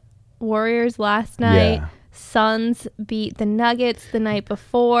the Warriors last night. Yeah. Suns beat the Nuggets the night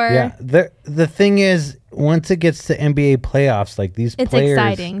before. Yeah, the thing is, once it gets to NBA playoffs, like these players... It's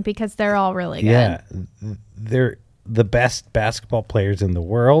exciting because they're all really good. Yeah, they're the best basketball players in the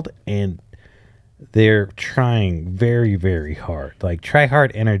world, and they're trying very, very hard. Like,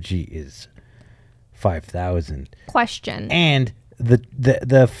 try-hard energy is 5,000. Question. And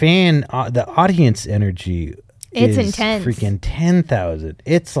the fan, the audience energy is intense. Freaking 10,000.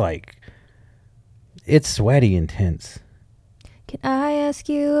 It's like... It's sweaty intense. Can I ask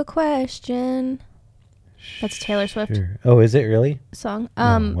you a question? That's Taylor Swift. Sure. Oh, is it really? Song.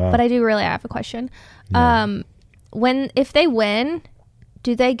 Wow. But I do really have a question. Yeah. If they win,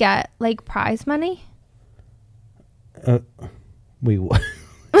 do they get like prize money? Wait, what?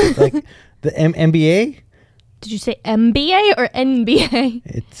 Like the NBA? Did you say MBA or NBA?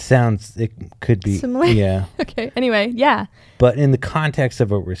 It could be similar. Yeah. Okay. Anyway, yeah. But in the context of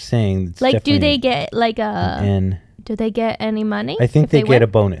what we're saying, it's like, do they get like do they get any money? I think they get a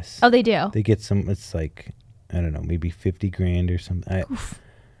bonus. Oh, they do. They get some. It's like, I don't know, maybe $50,000 or something.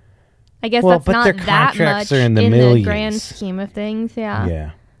 I guess that's not their contracts that much are in the grand scheme of things. Yeah.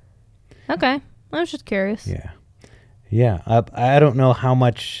 Yeah. Okay. I was just curious. Yeah. Yeah. I don't know how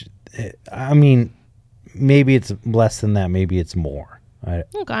much. I mean, maybe it's less than that. Maybe it's more.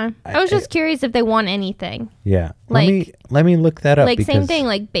 Okay. I was just curious if they won anything. Yeah. Like, let me look that up. Like same thing,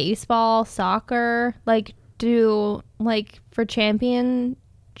 like baseball, soccer, like do like for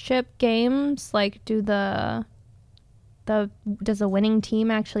championship games, like does the winning team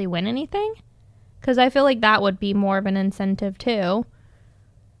actually win anything? Because I feel like that would be more of an incentive too.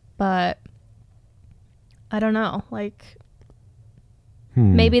 But I don't know. Like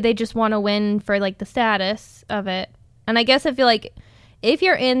maybe they just want to win for like the status of it. And I guess I feel like if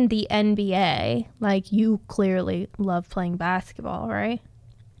you're in the NBA, like you clearly love playing basketball, right?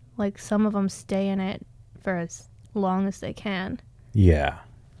 Like some of them stay in it for as long as they can. Yeah.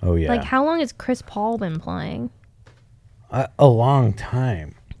 Oh, yeah. Like how long has Chris Paul been playing? A long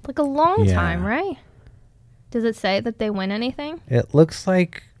time. Like a long time, right? Does it say that they win anything? It looks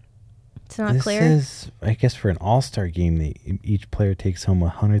like it's not clear. This is, I guess, for an all-star game, each player takes home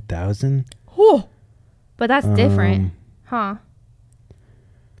 $100,000. Oh, but that's different, huh?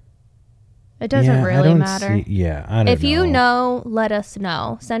 It doesn't really matter. I don't know. If you know, let us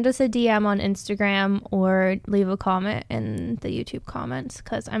know. Send us a DM on Instagram or leave a comment in the YouTube comments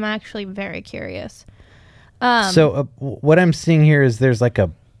because I'm actually very curious. So what I'm seeing here is there's like a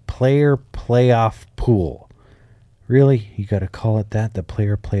player playoff pool. Really? You got to call it that? The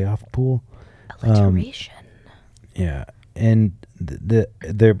player playoff pool? Alliteration. Yeah. And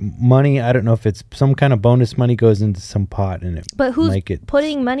their money, I don't know if it's some kind of bonus money goes into some pot and but who's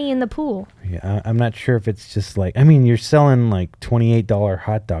putting money in the pool? Yeah, I'm not sure if it's just like, I mean, you're selling like $28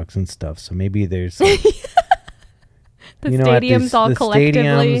 hot dogs and stuff, so maybe there's like, the stadiums all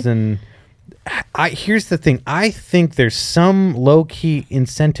collectively. Stadiums and here's the thing. I think there's some low-key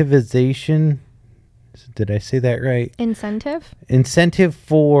incentivization. Did I say that right? Incentive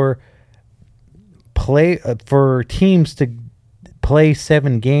for for teams to play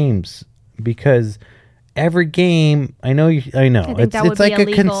 7 games because every game, I know it's like a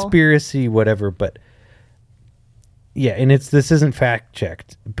conspiracy, whatever, but yeah, and this isn't fact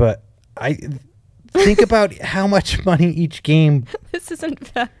checked, but I think about how much money each game. This isn't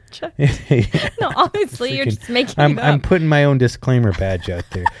fact checked. Yeah. No, obviously you're just making it up. I'm putting my own disclaimer badge out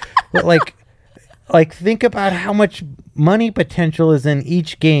there, but like like, think about how much money potential is in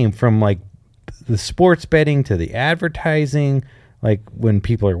each game, from like the sports betting to the advertising, like when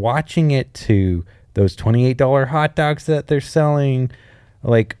people are watching it, to those $28 hot dogs that they're selling,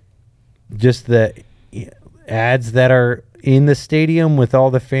 like just the ads that are in the stadium with all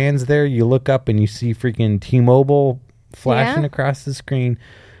the fans there. You look up and you see freaking T-Mobile flashing across the screen.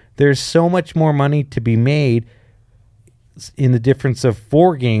 There's so much more money to be made in the difference of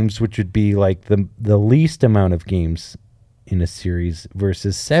 4 games, which would be like the least amount of games in a series,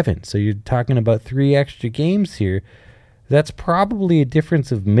 versus 7. So you're talking about 3 extra games here. That's probably a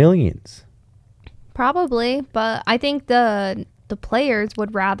difference of millions. Probably, but I think the players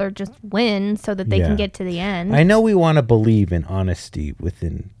would rather just win so that they can get to the end. I know we want to believe in honesty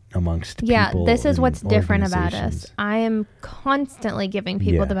amongst people. Yeah, this is what's different about us. I am constantly giving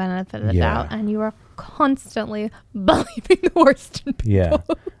people the benefit of the doubt, and you are constantly believing the worst in people. Yeah,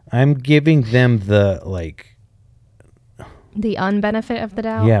 I'm giving them the unbenefit of the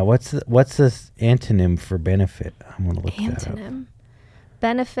doubt. Yeah, what's this antonym for benefit? I'm gonna look that up.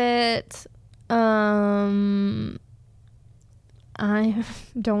 Benefit. I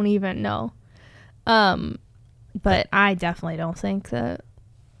don't even know. But I definitely don't think that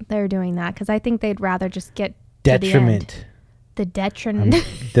they're doing that, because I think they'd rather just get detriment. To the detriment.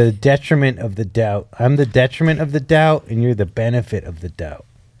 The detriment of the doubt. I'm the detriment of the doubt, and you're the benefit of the doubt.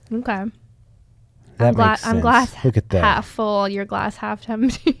 Okay. That makes sense. I'm glass Look at that. Half full. Your glass half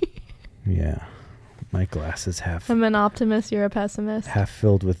empty. Yeah. My glass is half. I'm an optimist. You're a pessimist. Half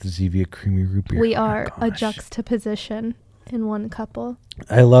filled with Zevia creamy root beer. We are a juxtaposition in one couple.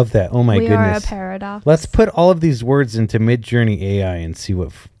 I love that. Oh my goodness. We are a paradox. Let's put all of these words into Midjourney AI and see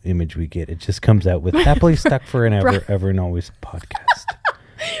what image we get. It just comes out with happily stuck for an ever and always podcast.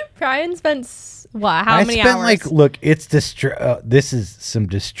 Brian spent how many hours? Look, it's this is some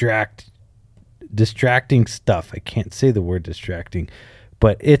distracting stuff. I can't say the word distracting,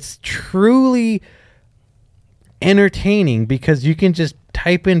 but it's truly entertaining, because you can just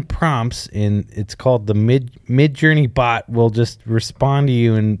type in prompts, and it's called the Midjourney bot will just respond to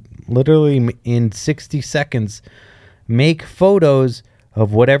you, and literally in 60 seconds make photos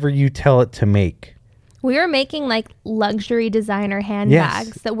of whatever you tell it to make. We were making like luxury designer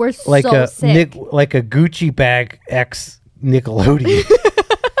handbags that were like so sick. Like a Gucci bag X Nickelodeon.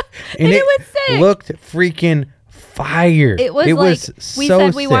 and it was sick. Looked freaking fire. It was so we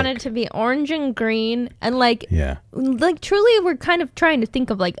said we wanted to be orange and green, and like truly we're kind of trying to think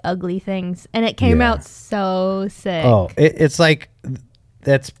of like ugly things, and it came out so sick. Oh, it's like,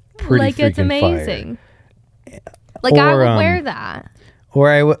 that's pretty like, freaking it's amazing. Fire. Like, I would wear that. Or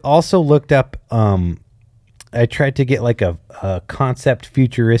I also looked up, I tried to get like a concept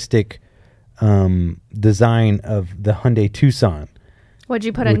futuristic design of the Hyundai Tucson. What'd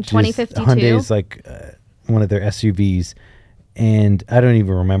you put in 2052? Hyundai's like one of their SUVs, and I don't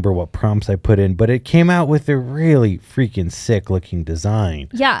even remember what prompts I put in, but it came out with a really freaking sick looking design.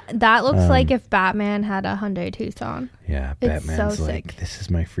 Yeah, that looks like if Batman had a Hyundai Tucson. Yeah, Batman's so like, this is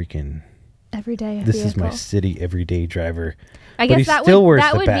my freaking everyday this vehicle. Is my city everyday driver. I guess that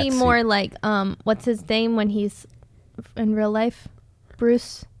would be more like what's his name when he's in real life?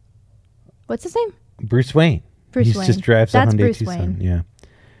 Bruce. What's his name? Bruce Wayne. He just drives a Hyundai Tucson. Yeah,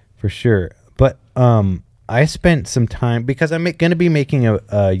 for sure. But I spent some time, because I'm going to be making a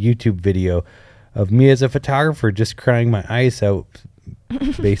YouTube video of me as a photographer just crying my eyes out,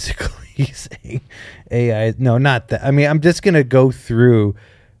 basically saying AI. No, not that. I mean, I'm just going to go through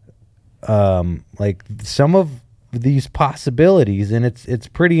like some of these possibilities, and it's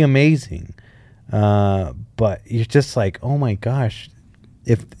pretty amazing. But you're just like, oh my gosh,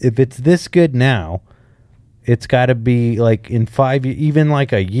 if it's this good now, it's got to be like in 5 years, even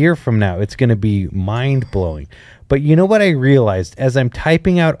like a year from now, it's going to be mind blowing. But you know what I realized as I'm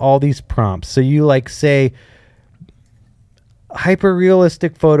typing out all these prompts? So you like say hyper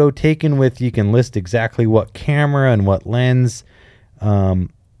realistic photo taken with, you can list exactly what camera and what lens. So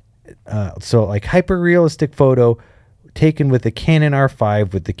like hyper realistic photo taken with the Canon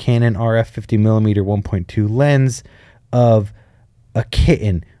R5 with the Canon RF 50mm 1.2 lens of a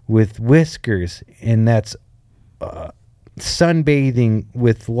kitten with whiskers, and that's sunbathing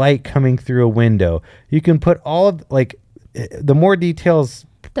with light coming through a window. You can put all of, like, the more details,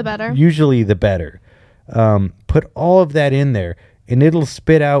 the better. Usually the better. Put all of that in there, and it'll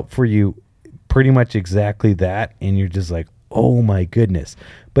spit out for you pretty much exactly that, and you're just like, oh my goodness.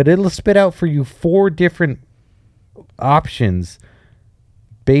 But it'll spit out for you 4 different options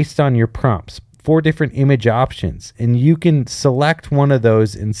based on your prompts. 4 different image options, and you can select one of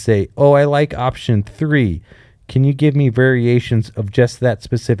those and say, oh, I like option 3. Can you give me variations of just that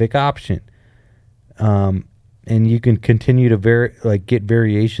specific option? And you can continue to get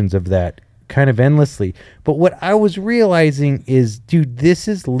variations of that kind of endlessly. But what I was realizing is, dude, this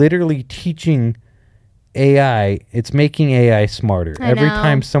is literally teaching AI. It's making AI smarter every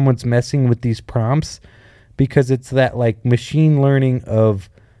time someone's messing with these prompts, because it's that like machine learning of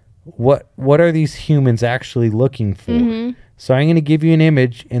what are these humans actually looking for. Mm-hmm. So I'm going to give you an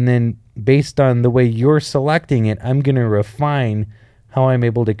image, and then based on the way you're selecting it, I'm going to refine how I'm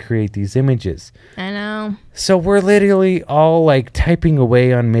able to create these images. I know. So we're literally all like typing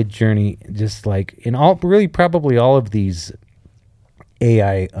away on Midjourney, just like in probably all of these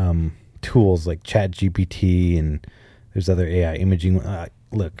AI tools like ChatGPT, and there's other AI imaging.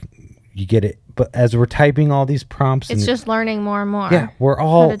 Look, you get it. But as we're typing all these prompts, it's just learning more and more. Yeah, we're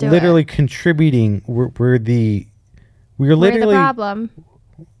all literally contributing. We're literally the problem.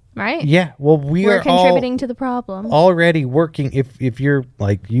 Right? Yeah. Well, we're contributing to the problem. Already working. If you're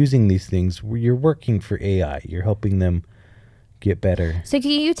like using these things, you're working for AI. You're helping them get better. So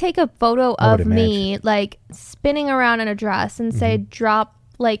can you take a photo of me like spinning around in a dress and say, drop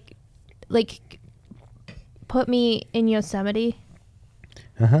like put me in Yosemite?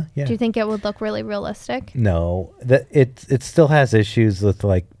 Yeah. Do you think it would look really realistic? No, that it still has issues with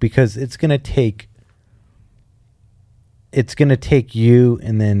because it's gonna take you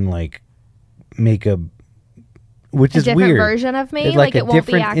and then like make which is different weird version of me, like it won't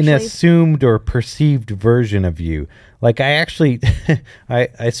be actually an assumed or perceived version of you. Like I actually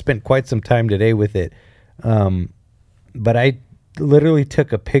I spent quite some time today with it, but I literally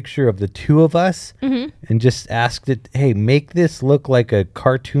took a picture of the two of us and just asked it, hey, make this look like a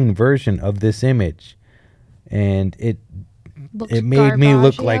cartoon version of this image, and it made me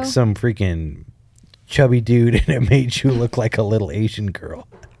look like some freaking chubby dude, and it made you look like a little Asian girl.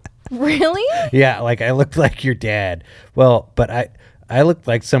 Really? Yeah, like I looked like your dad. Well, but I looked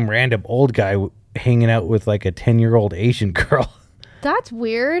like some random old guy hanging out with like a 10-year-old Asian girl. That's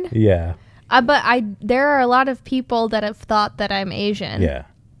weird. Yeah. But there are a lot of people that have thought that I'm Asian. Yeah.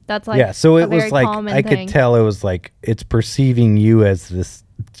 That's like so it was like I could tell it was like it's perceiving you as this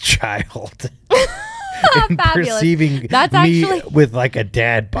child. And perceiving That's me actually with like a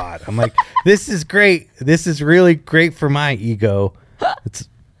dad bod. I'm like, this is great. This is really great for my ego.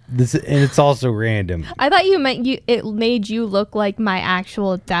 It's also random. I thought you meant it made you look like my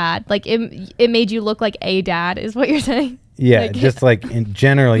actual dad. Like it made you look like a dad is what you're saying. Yeah, like, just like in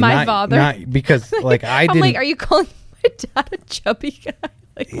generally my father. Not because like I didn't. I'm like, are you calling my dad a chubby guy?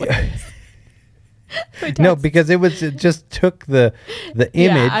 Like, yeah. No, because it just took the image.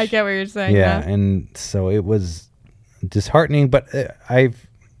 Yeah, I get what you're saying. Yeah, and so it was disheartening, but I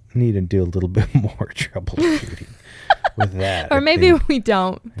need to do a little bit more troubleshooting with that. Or maybe we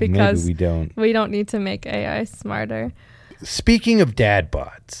don't, because maybe we don't need to make AI smarter. Speaking of dad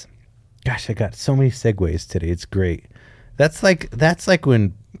bods, gosh, I got so many segues today. It's great. That's like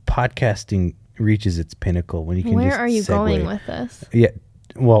when podcasting reaches its pinnacle, when you can. Where are you going with this? Yeah,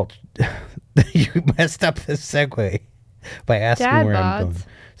 well, you messed up the segue by asking dad where bods. I'm going.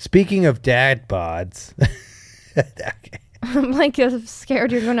 Speaking of dad bods, okay. I'm like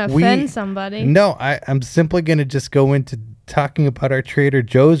scared you're going to offend somebody. No, I'm simply going to just go into talking about our Trader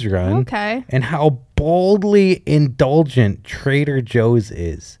Joe's run. Okay. And how boldly indulgent Trader Joe's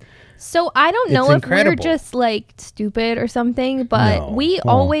is. So I don't know if we're just like stupid or something, but we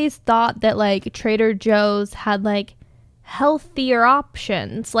always thought that like Trader Joe's had like healthier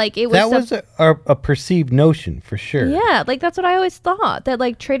options. Like it was a perceived notion for sure. Yeah, like that's what I always thought, that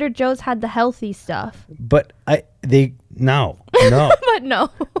like Trader Joe's had the healthy stuff. But no. But no.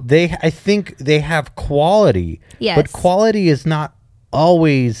 I think they have quality. Yes. But quality is not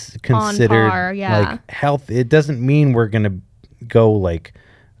always considered on par, yeah. like health. It doesn't mean we're going to go like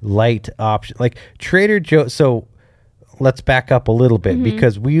light option like Trader Joe's. So let's back up a little bit,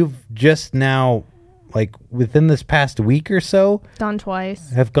 because we've just now, like within this past week or so,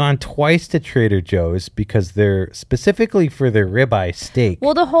 have gone twice to Trader Joe's, because they're specifically for their ribeye steak.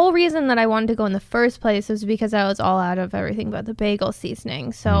 Well, the whole reason that I wanted to go in the first place was because I was all out of everything but the bagel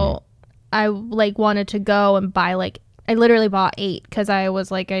seasoning. So I like wanted to go and buy I literally bought 8, because I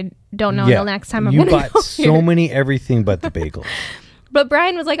was like, I don't know until next time I'm going to go. You bought so many everything but the bagels. But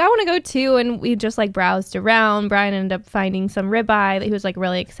Brian was like, I want to go too. And we just like browsed around. Brian ended up finding some ribeye that he was like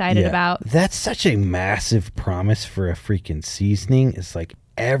really excited about. That's such a massive promise for a freaking seasoning. It's like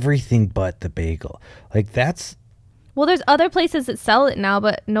everything but the bagel. Like that's... Well, there's other places that sell it now,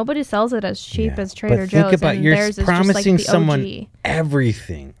 but nobody sells it as cheap as Trader Joe's. Think about you're promising someone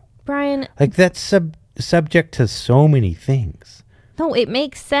everything. Brian... Like that's subject to so many things. No, it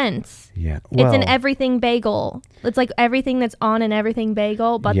makes sense. Yeah. Well, it's an everything bagel. It's like everything that's on an everything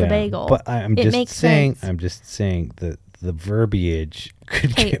bagel, but the bagel. But I'm just saying that the verbiage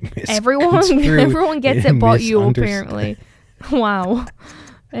could get misconstrued. Everyone gets it but you, apparently. Wow.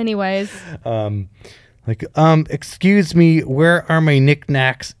 Anyways. Excuse me, where are my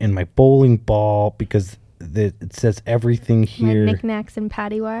knickknacks and my bowling ball? Because it says everything here. My knickknacks and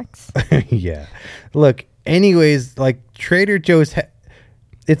paddywhacks. Yeah. Look, anyways, like Trader Joe's,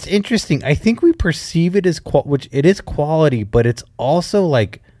 it's interesting. I think we perceive it as which it is quality, but it's also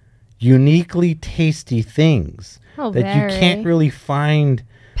like uniquely tasty things that you can't really find.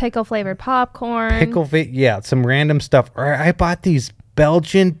 Pickle flavored popcorn. Some random stuff. Or I bought these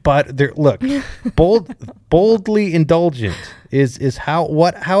Belgian, but look, boldly indulgent is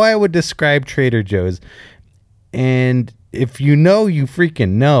how I would describe Trader Joe's. And if you know, you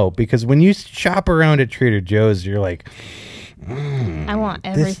freaking know, because when you shop around at Trader Joe's, you're like, I want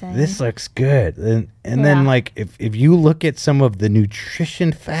everything. This looks good. And then like if you look at some of the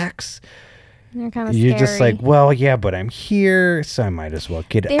nutrition facts, they're kind of you're scary. just like, well, yeah, but I'm here, so I might as well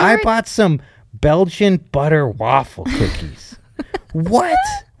get it. I bought some Belgian butter waffle cookies. What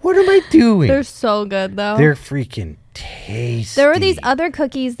am I doing? They're so good though. They're freaking tasty. There were these other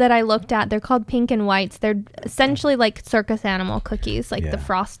cookies that I looked at. They're called Pink and Whites. They're essentially like circus animal cookies, like the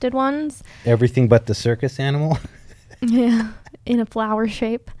frosted ones. Everything but the circus animal? Yeah, in a flower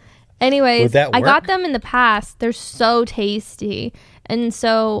shape. Anyways, I got them in the past. They're so tasty. And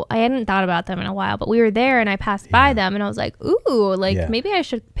so I hadn't thought about them in a while, but we were there and I passed by them and I was like, ooh, maybe I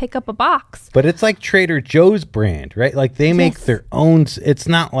should pick up a box. But it's like Trader Joe's brand, right? Like they make their own. It's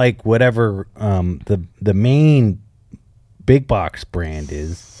not like whatever the main big box brand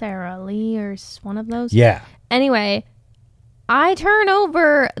is. Sara Lee or one of those. Yeah. Anyway, I turn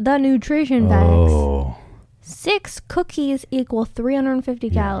over the nutrition bags. 6 cookies equal 350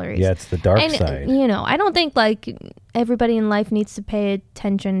 calories. Yeah, it's the dark side. You know, I don't think like everybody in life needs to pay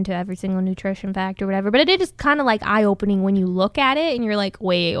attention to every single nutrition fact or whatever, but it is kind of like eye-opening when you look at it and you're like,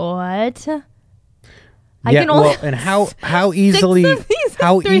 wait, what? And how easily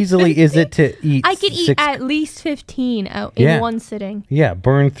is it to eat? I could eat at least 15 in one sitting. Yeah,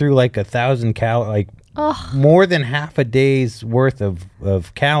 burn through like 1,000 calories, like more than half a day's worth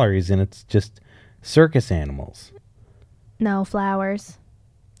of calories, and it's just circus animals. No, flowers.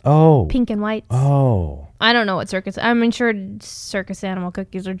 Oh. Pink and whites. Oh. I don't know what I'm sure circus animal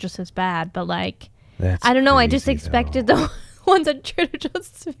cookies are just as bad, but like, I don't know. I just expected the ones at Trader Joe's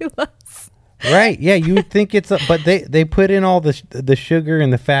to be less. Right. Yeah. You would think but they put in all the sugar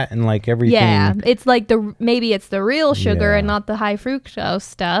and the fat and like everything. Yeah. It's like maybe it's the real sugar and not the high fructose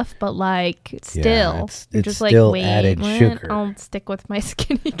stuff, but like still, it's just still like, wait, added sugar. I'll stick with my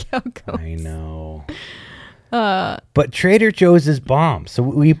skinny cow goats. I know. But Trader Joe's is bomb. So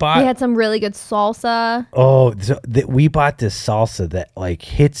we had some really good salsa. Oh, we bought this salsa that like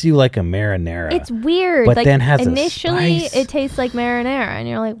hits you like a marinara. It's weird. But like, then has initially a spice. It tastes like marinara and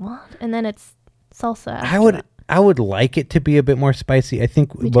you're like, what? And then it's salsa. I would like it to be a bit more spicy. I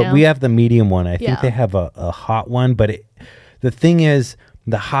think, but we have the medium one. I think they have a hot one, but the thing is,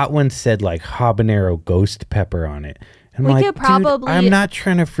 the hot one said like habanero ghost pepper on it. And I'm like, dude, I'm not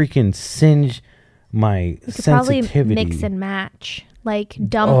trying to freaking singe my sensitivity. Probably mix and match, like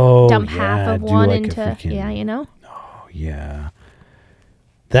dump half of one like into you know. Oh yeah,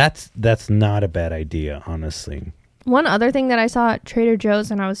 that's not a bad idea, honestly. One other thing that I saw at Trader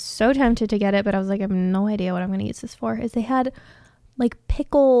Joe's, and I was so tempted to get it, but I was like, I have no idea what I'm going to use this for, is they had like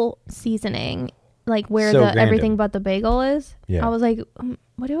pickle seasoning, like where everything but the bagel is. Yeah. I was like,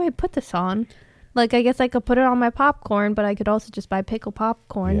 what do I put this on? Like, I guess I could put it on my popcorn, but I could also just buy pickle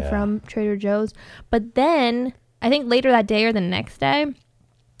popcorn from Trader Joe's. But then, I think later that day or the next day,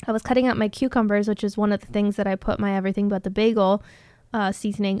 I was cutting up my cucumbers, which is one of the things that I put my everything but the bagel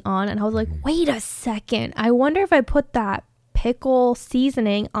seasoning on, and I was like, wait a second, I wonder if I put that pickle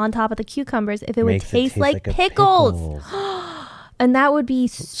seasoning on top of the cucumbers if it would taste like pickles. And that would be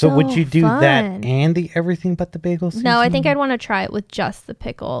so would you do fun. That and the everything but the bagel seasoning? No, I think I'd want to try it with just the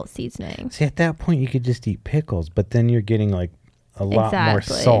pickle seasoning. See, at that point you could just eat pickles, but then you're getting like a lot more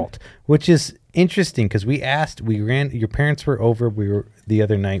salt, which is interesting because your parents were over, the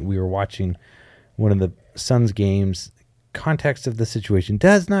other night we were watching one of the Suns games. Context of the situation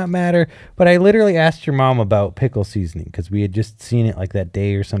does not matter, but I literally asked your mom about pickle seasoning because we had just seen it like that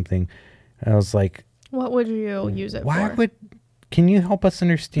day or something. And I was like, what would you use it for? Can you help us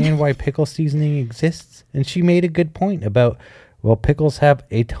understand why pickle seasoning exists? And she made a good point about, well, pickles have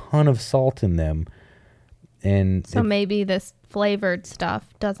a ton of salt in them. And so maybe this flavored stuff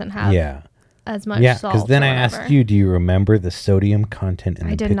doesn't have as much salt. Because then I asked you, do you remember the sodium content in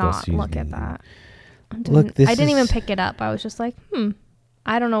the pickle seasoning? I did not look at that. I didn't even pick it up. I was just like,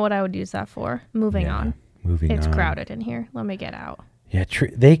 I don't know what I would use that for. Moving on. It's crowded in here. Let me get out. Yeah,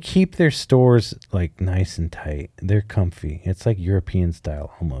 they keep their stores like nice and tight. They're comfy. It's like European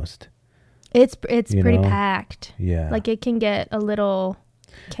style almost. It's pretty packed. Yeah. Like it can get a little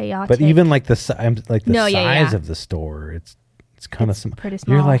chaotic. But even like the size of the store, it's kind of pretty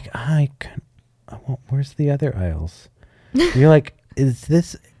small. You're like, where's the other aisles? You're like, is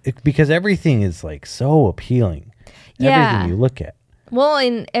this because everything is like so appealing. Yeah. Everything you look at. Well,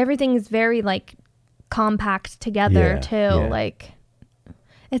 and everything is very like compact together too. Yeah. Like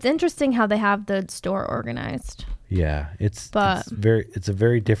it's interesting how they have the store organized. Yeah, it's a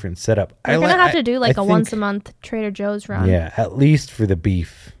very different setup. We're gonna have to do like a once a month Trader Joe's run. Yeah, at least for the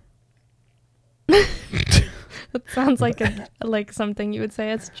beef. That sounds like like something you would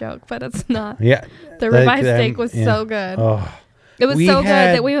say as a joke, but it's not. Yeah, the ribeye steak was so good. Oh, it was so good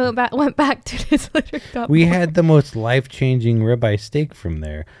that we went back 2 days later. We had the most life-changing ribeye steak from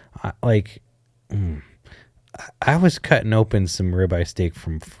there. I was cutting open some ribeye steak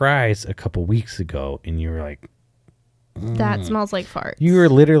from Fry's a couple weeks ago, and you were like, that smells like farts. You were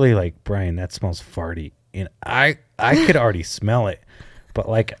literally like, Brian, that smells farty. And I could already smell it. But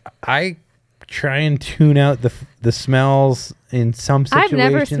like, I try and tune out the smells in some situations. I've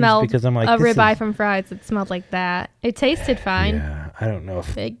never smelled because I'm like, a ribeye from Fry's that smelled like that. It tasted fine. Yeah, I don't know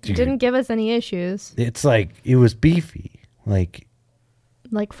if it didn't give us any issues. It's like, it was beefy. Like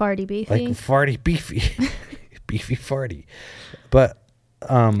farty beefy. Like farty beefy. Beefy farty. But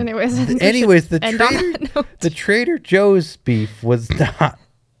anyways, the Trader Joe's beef was not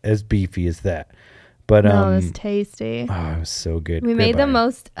as beefy as that. But no, it was tasty. Oh, it was so good. We made the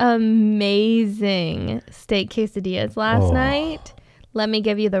most amazing steak quesadillas last night. Let me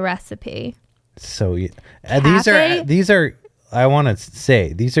give you the recipe. So these are I want to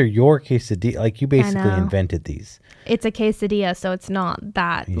say these are your quesadillas. Like you basically invented these. It's a quesadilla, so it's not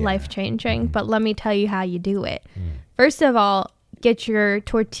that life-changing. But let me tell you how you do it. First of all, get your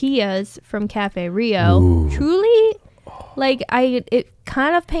tortillas from Cafe Rio. Ooh. Truly, like it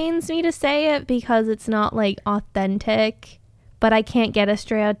kind of pains me to say it because it's not like authentic, but I can't get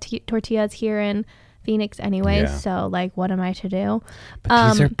Estrella tortillas here in Phoenix anyway. So like, what am I to do?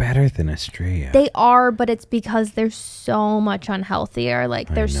 But these are better than Estrella. They are, but it's because they're so much unhealthier. Like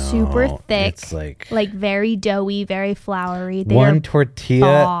they're super thick. It's like very doughy, very floury. One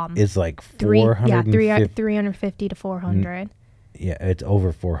tortilla is like 350 to 400. Yeah, it's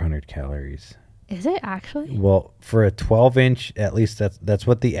over 400 calories. Is it actually? Well, for a 12-inch, at least that's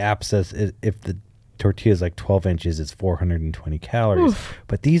what the app says. If the tortilla is like 12 inches, it's 420 calories. Oof.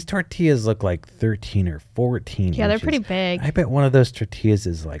 But these tortillas look like 13 or 14 Yeah, they're pretty big. I bet one of those tortillas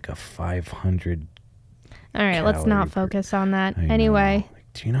is like a 500. All right, let's not focus on that. Anyway.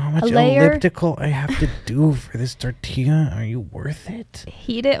 Do you know how much elliptical I have to do for this tortilla? Are you worth it?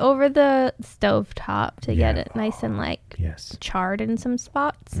 Heat it over the stove top to get it nice and charred in some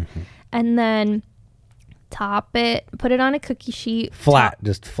spots. Mm-hmm. And then top it, put it on a cookie sheet.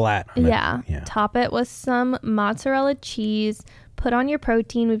 Just flat. Top it with some mozzarella cheese. Put on your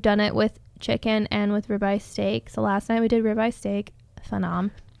protein. We've done it with chicken and with ribeye steak. So last night we did ribeye steak.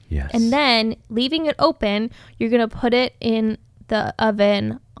 Phenom. Yes. And then leaving it open, you're going to put it in the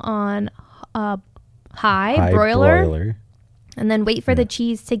oven on a high broiler. And then wait for the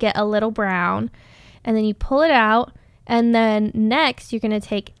cheese to get a little brown. And then you pull it out. And then next, you're going to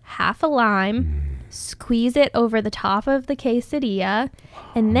take half a lime, squeeze it over the top of the quesadilla,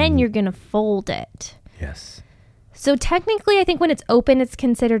 and then you're going to fold it. Yes. So technically, I think when it's open, it's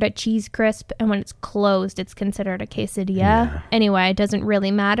considered a cheese crisp, and when it's closed, it's considered a quesadilla. Yeah. Anyway, it doesn't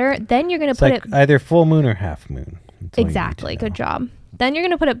really matter. Then you're going to put it either full moon or half moon. Exactly. Good job. Then you're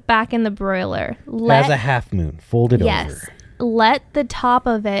going to put it back in the broiler. As a half moon. Fold it over. Yes. Let the top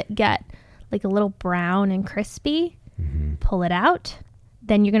of it get like a little brown and crispy. Mm-hmm. Pull it out.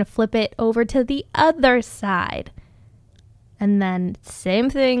 Then you're going to flip it over to the other side. And then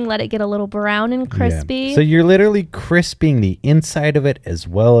same thing, let it get a little brown and crispy. Yeah. So you're literally crisping the inside of it as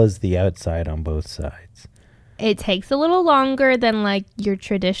well as the outside on both sides. It takes a little longer than like your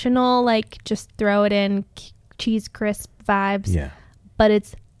traditional, like just throw it in cheese crisp vibes. Yeah. But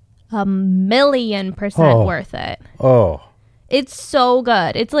it's 1,000,000% worth it. Oh. It's so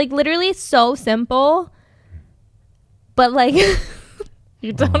good. It's like literally so simple. But like,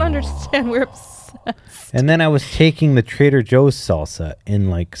 you don't understand. We're obsessed. And then I was taking the Trader Joe's salsa and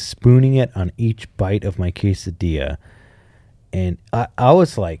like spooning it on each bite of my quesadilla. And I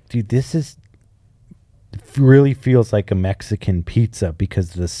was like, dude, this is really feels like a Mexican pizza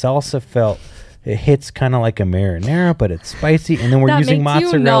because the salsa it hits kind of like a marinara, but it's spicy, and then we're using mozzarella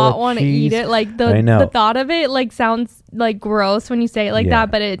cheese. That makes you not want to eat it. Like the thought of it like sounds like gross when you say it like that,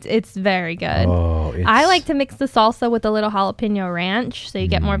 but it's very good. Oh, I like to mix the salsa with a little jalapeno ranch, so you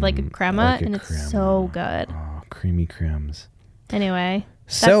get more of like a crema, and it's so good. Oh, creamy cremes. Anyway,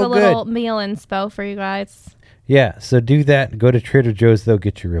 that's a little meal inspo for you guys. Yeah, so do that. Go to Trader Joe's, though.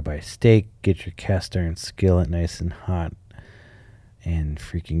 Get your ribeye steak. Get your cast iron skillet nice and hot. And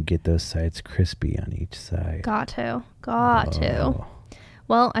freaking get those sides crispy on each side. Got to.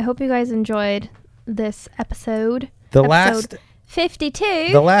 Well, I hope you guys enjoyed this episode. Last 52.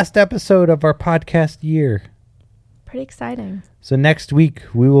 The last episode of our podcast year. Pretty exciting. So next week,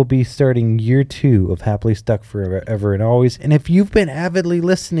 we will be starting year 2 of Happily Stuck Forever and Always. And if you've been avidly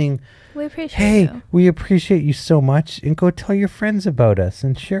listening, we appreciate you. We appreciate you so much. And go tell your friends about us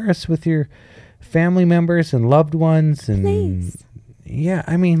and share us with your family members and loved ones. And please. Yeah,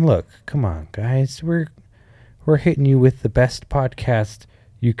 I mean, look, come on, guys. We're hitting you with the best podcast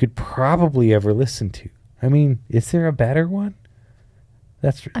you could probably ever listen to. I mean, is there a better one?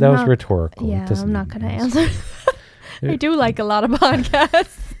 That was rhetorical. Yeah, I'm not going to answer. I do like a lot of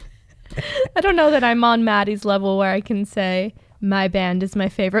podcasts. I don't know that I'm on Maddie's level where I can say my band is my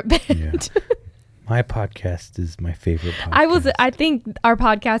favorite band. Yeah. My podcast is my favorite podcast. I think our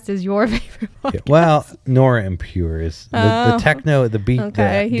podcast is your favorite podcast. Yeah, well, Nora and Pure is the techno, the beat.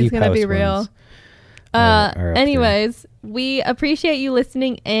 Okay, he's going to be real. Are anyways, we appreciate you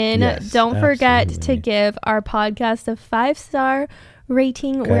listening in. Yes, don't forget to give our podcast a 5-star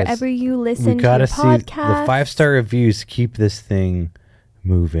rating. Guys, wherever you listen to your podcast. The 5-star reviews keep this thing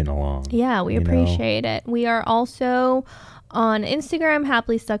moving along. Yeah, we appreciate it. We are also on Instagram,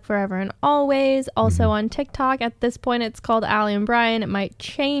 Happily Stuck Forever and Always. Also on TikTok. At this point, it's called Allie and Brian. It might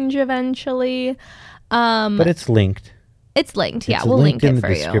change eventually. But it's linked. It's linked. Yeah, we'll link it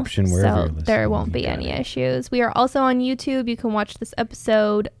for you. So there won't be any issues. We are also on YouTube. You can watch this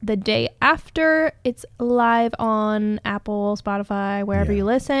episode the day after. It's live on Apple, Spotify, wherever you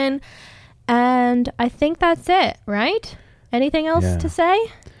listen. And I think that's it, right? Anything else to say?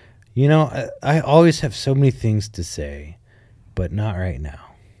 You know, I always have so many things to say, but not right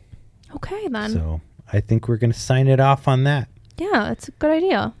now. Okay, then. So I think we're going to sign it off on that. Yeah, it's a good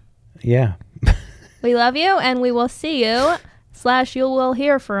idea. Yeah. We love you, and we will see you / you will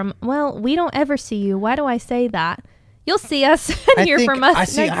hear from. Well, we don't ever see you. Why do I say that? You'll see us and hear from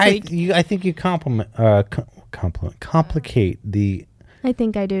us next week. I think you complicate the... I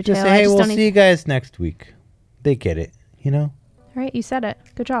think I do, too. Just say, hey, we'll see you guys next week. They get it, you know? All right, you said it.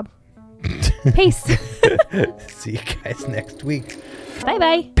 Good job. Peace. See you guys next week.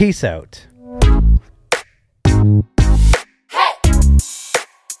 Bye-bye. Peace out.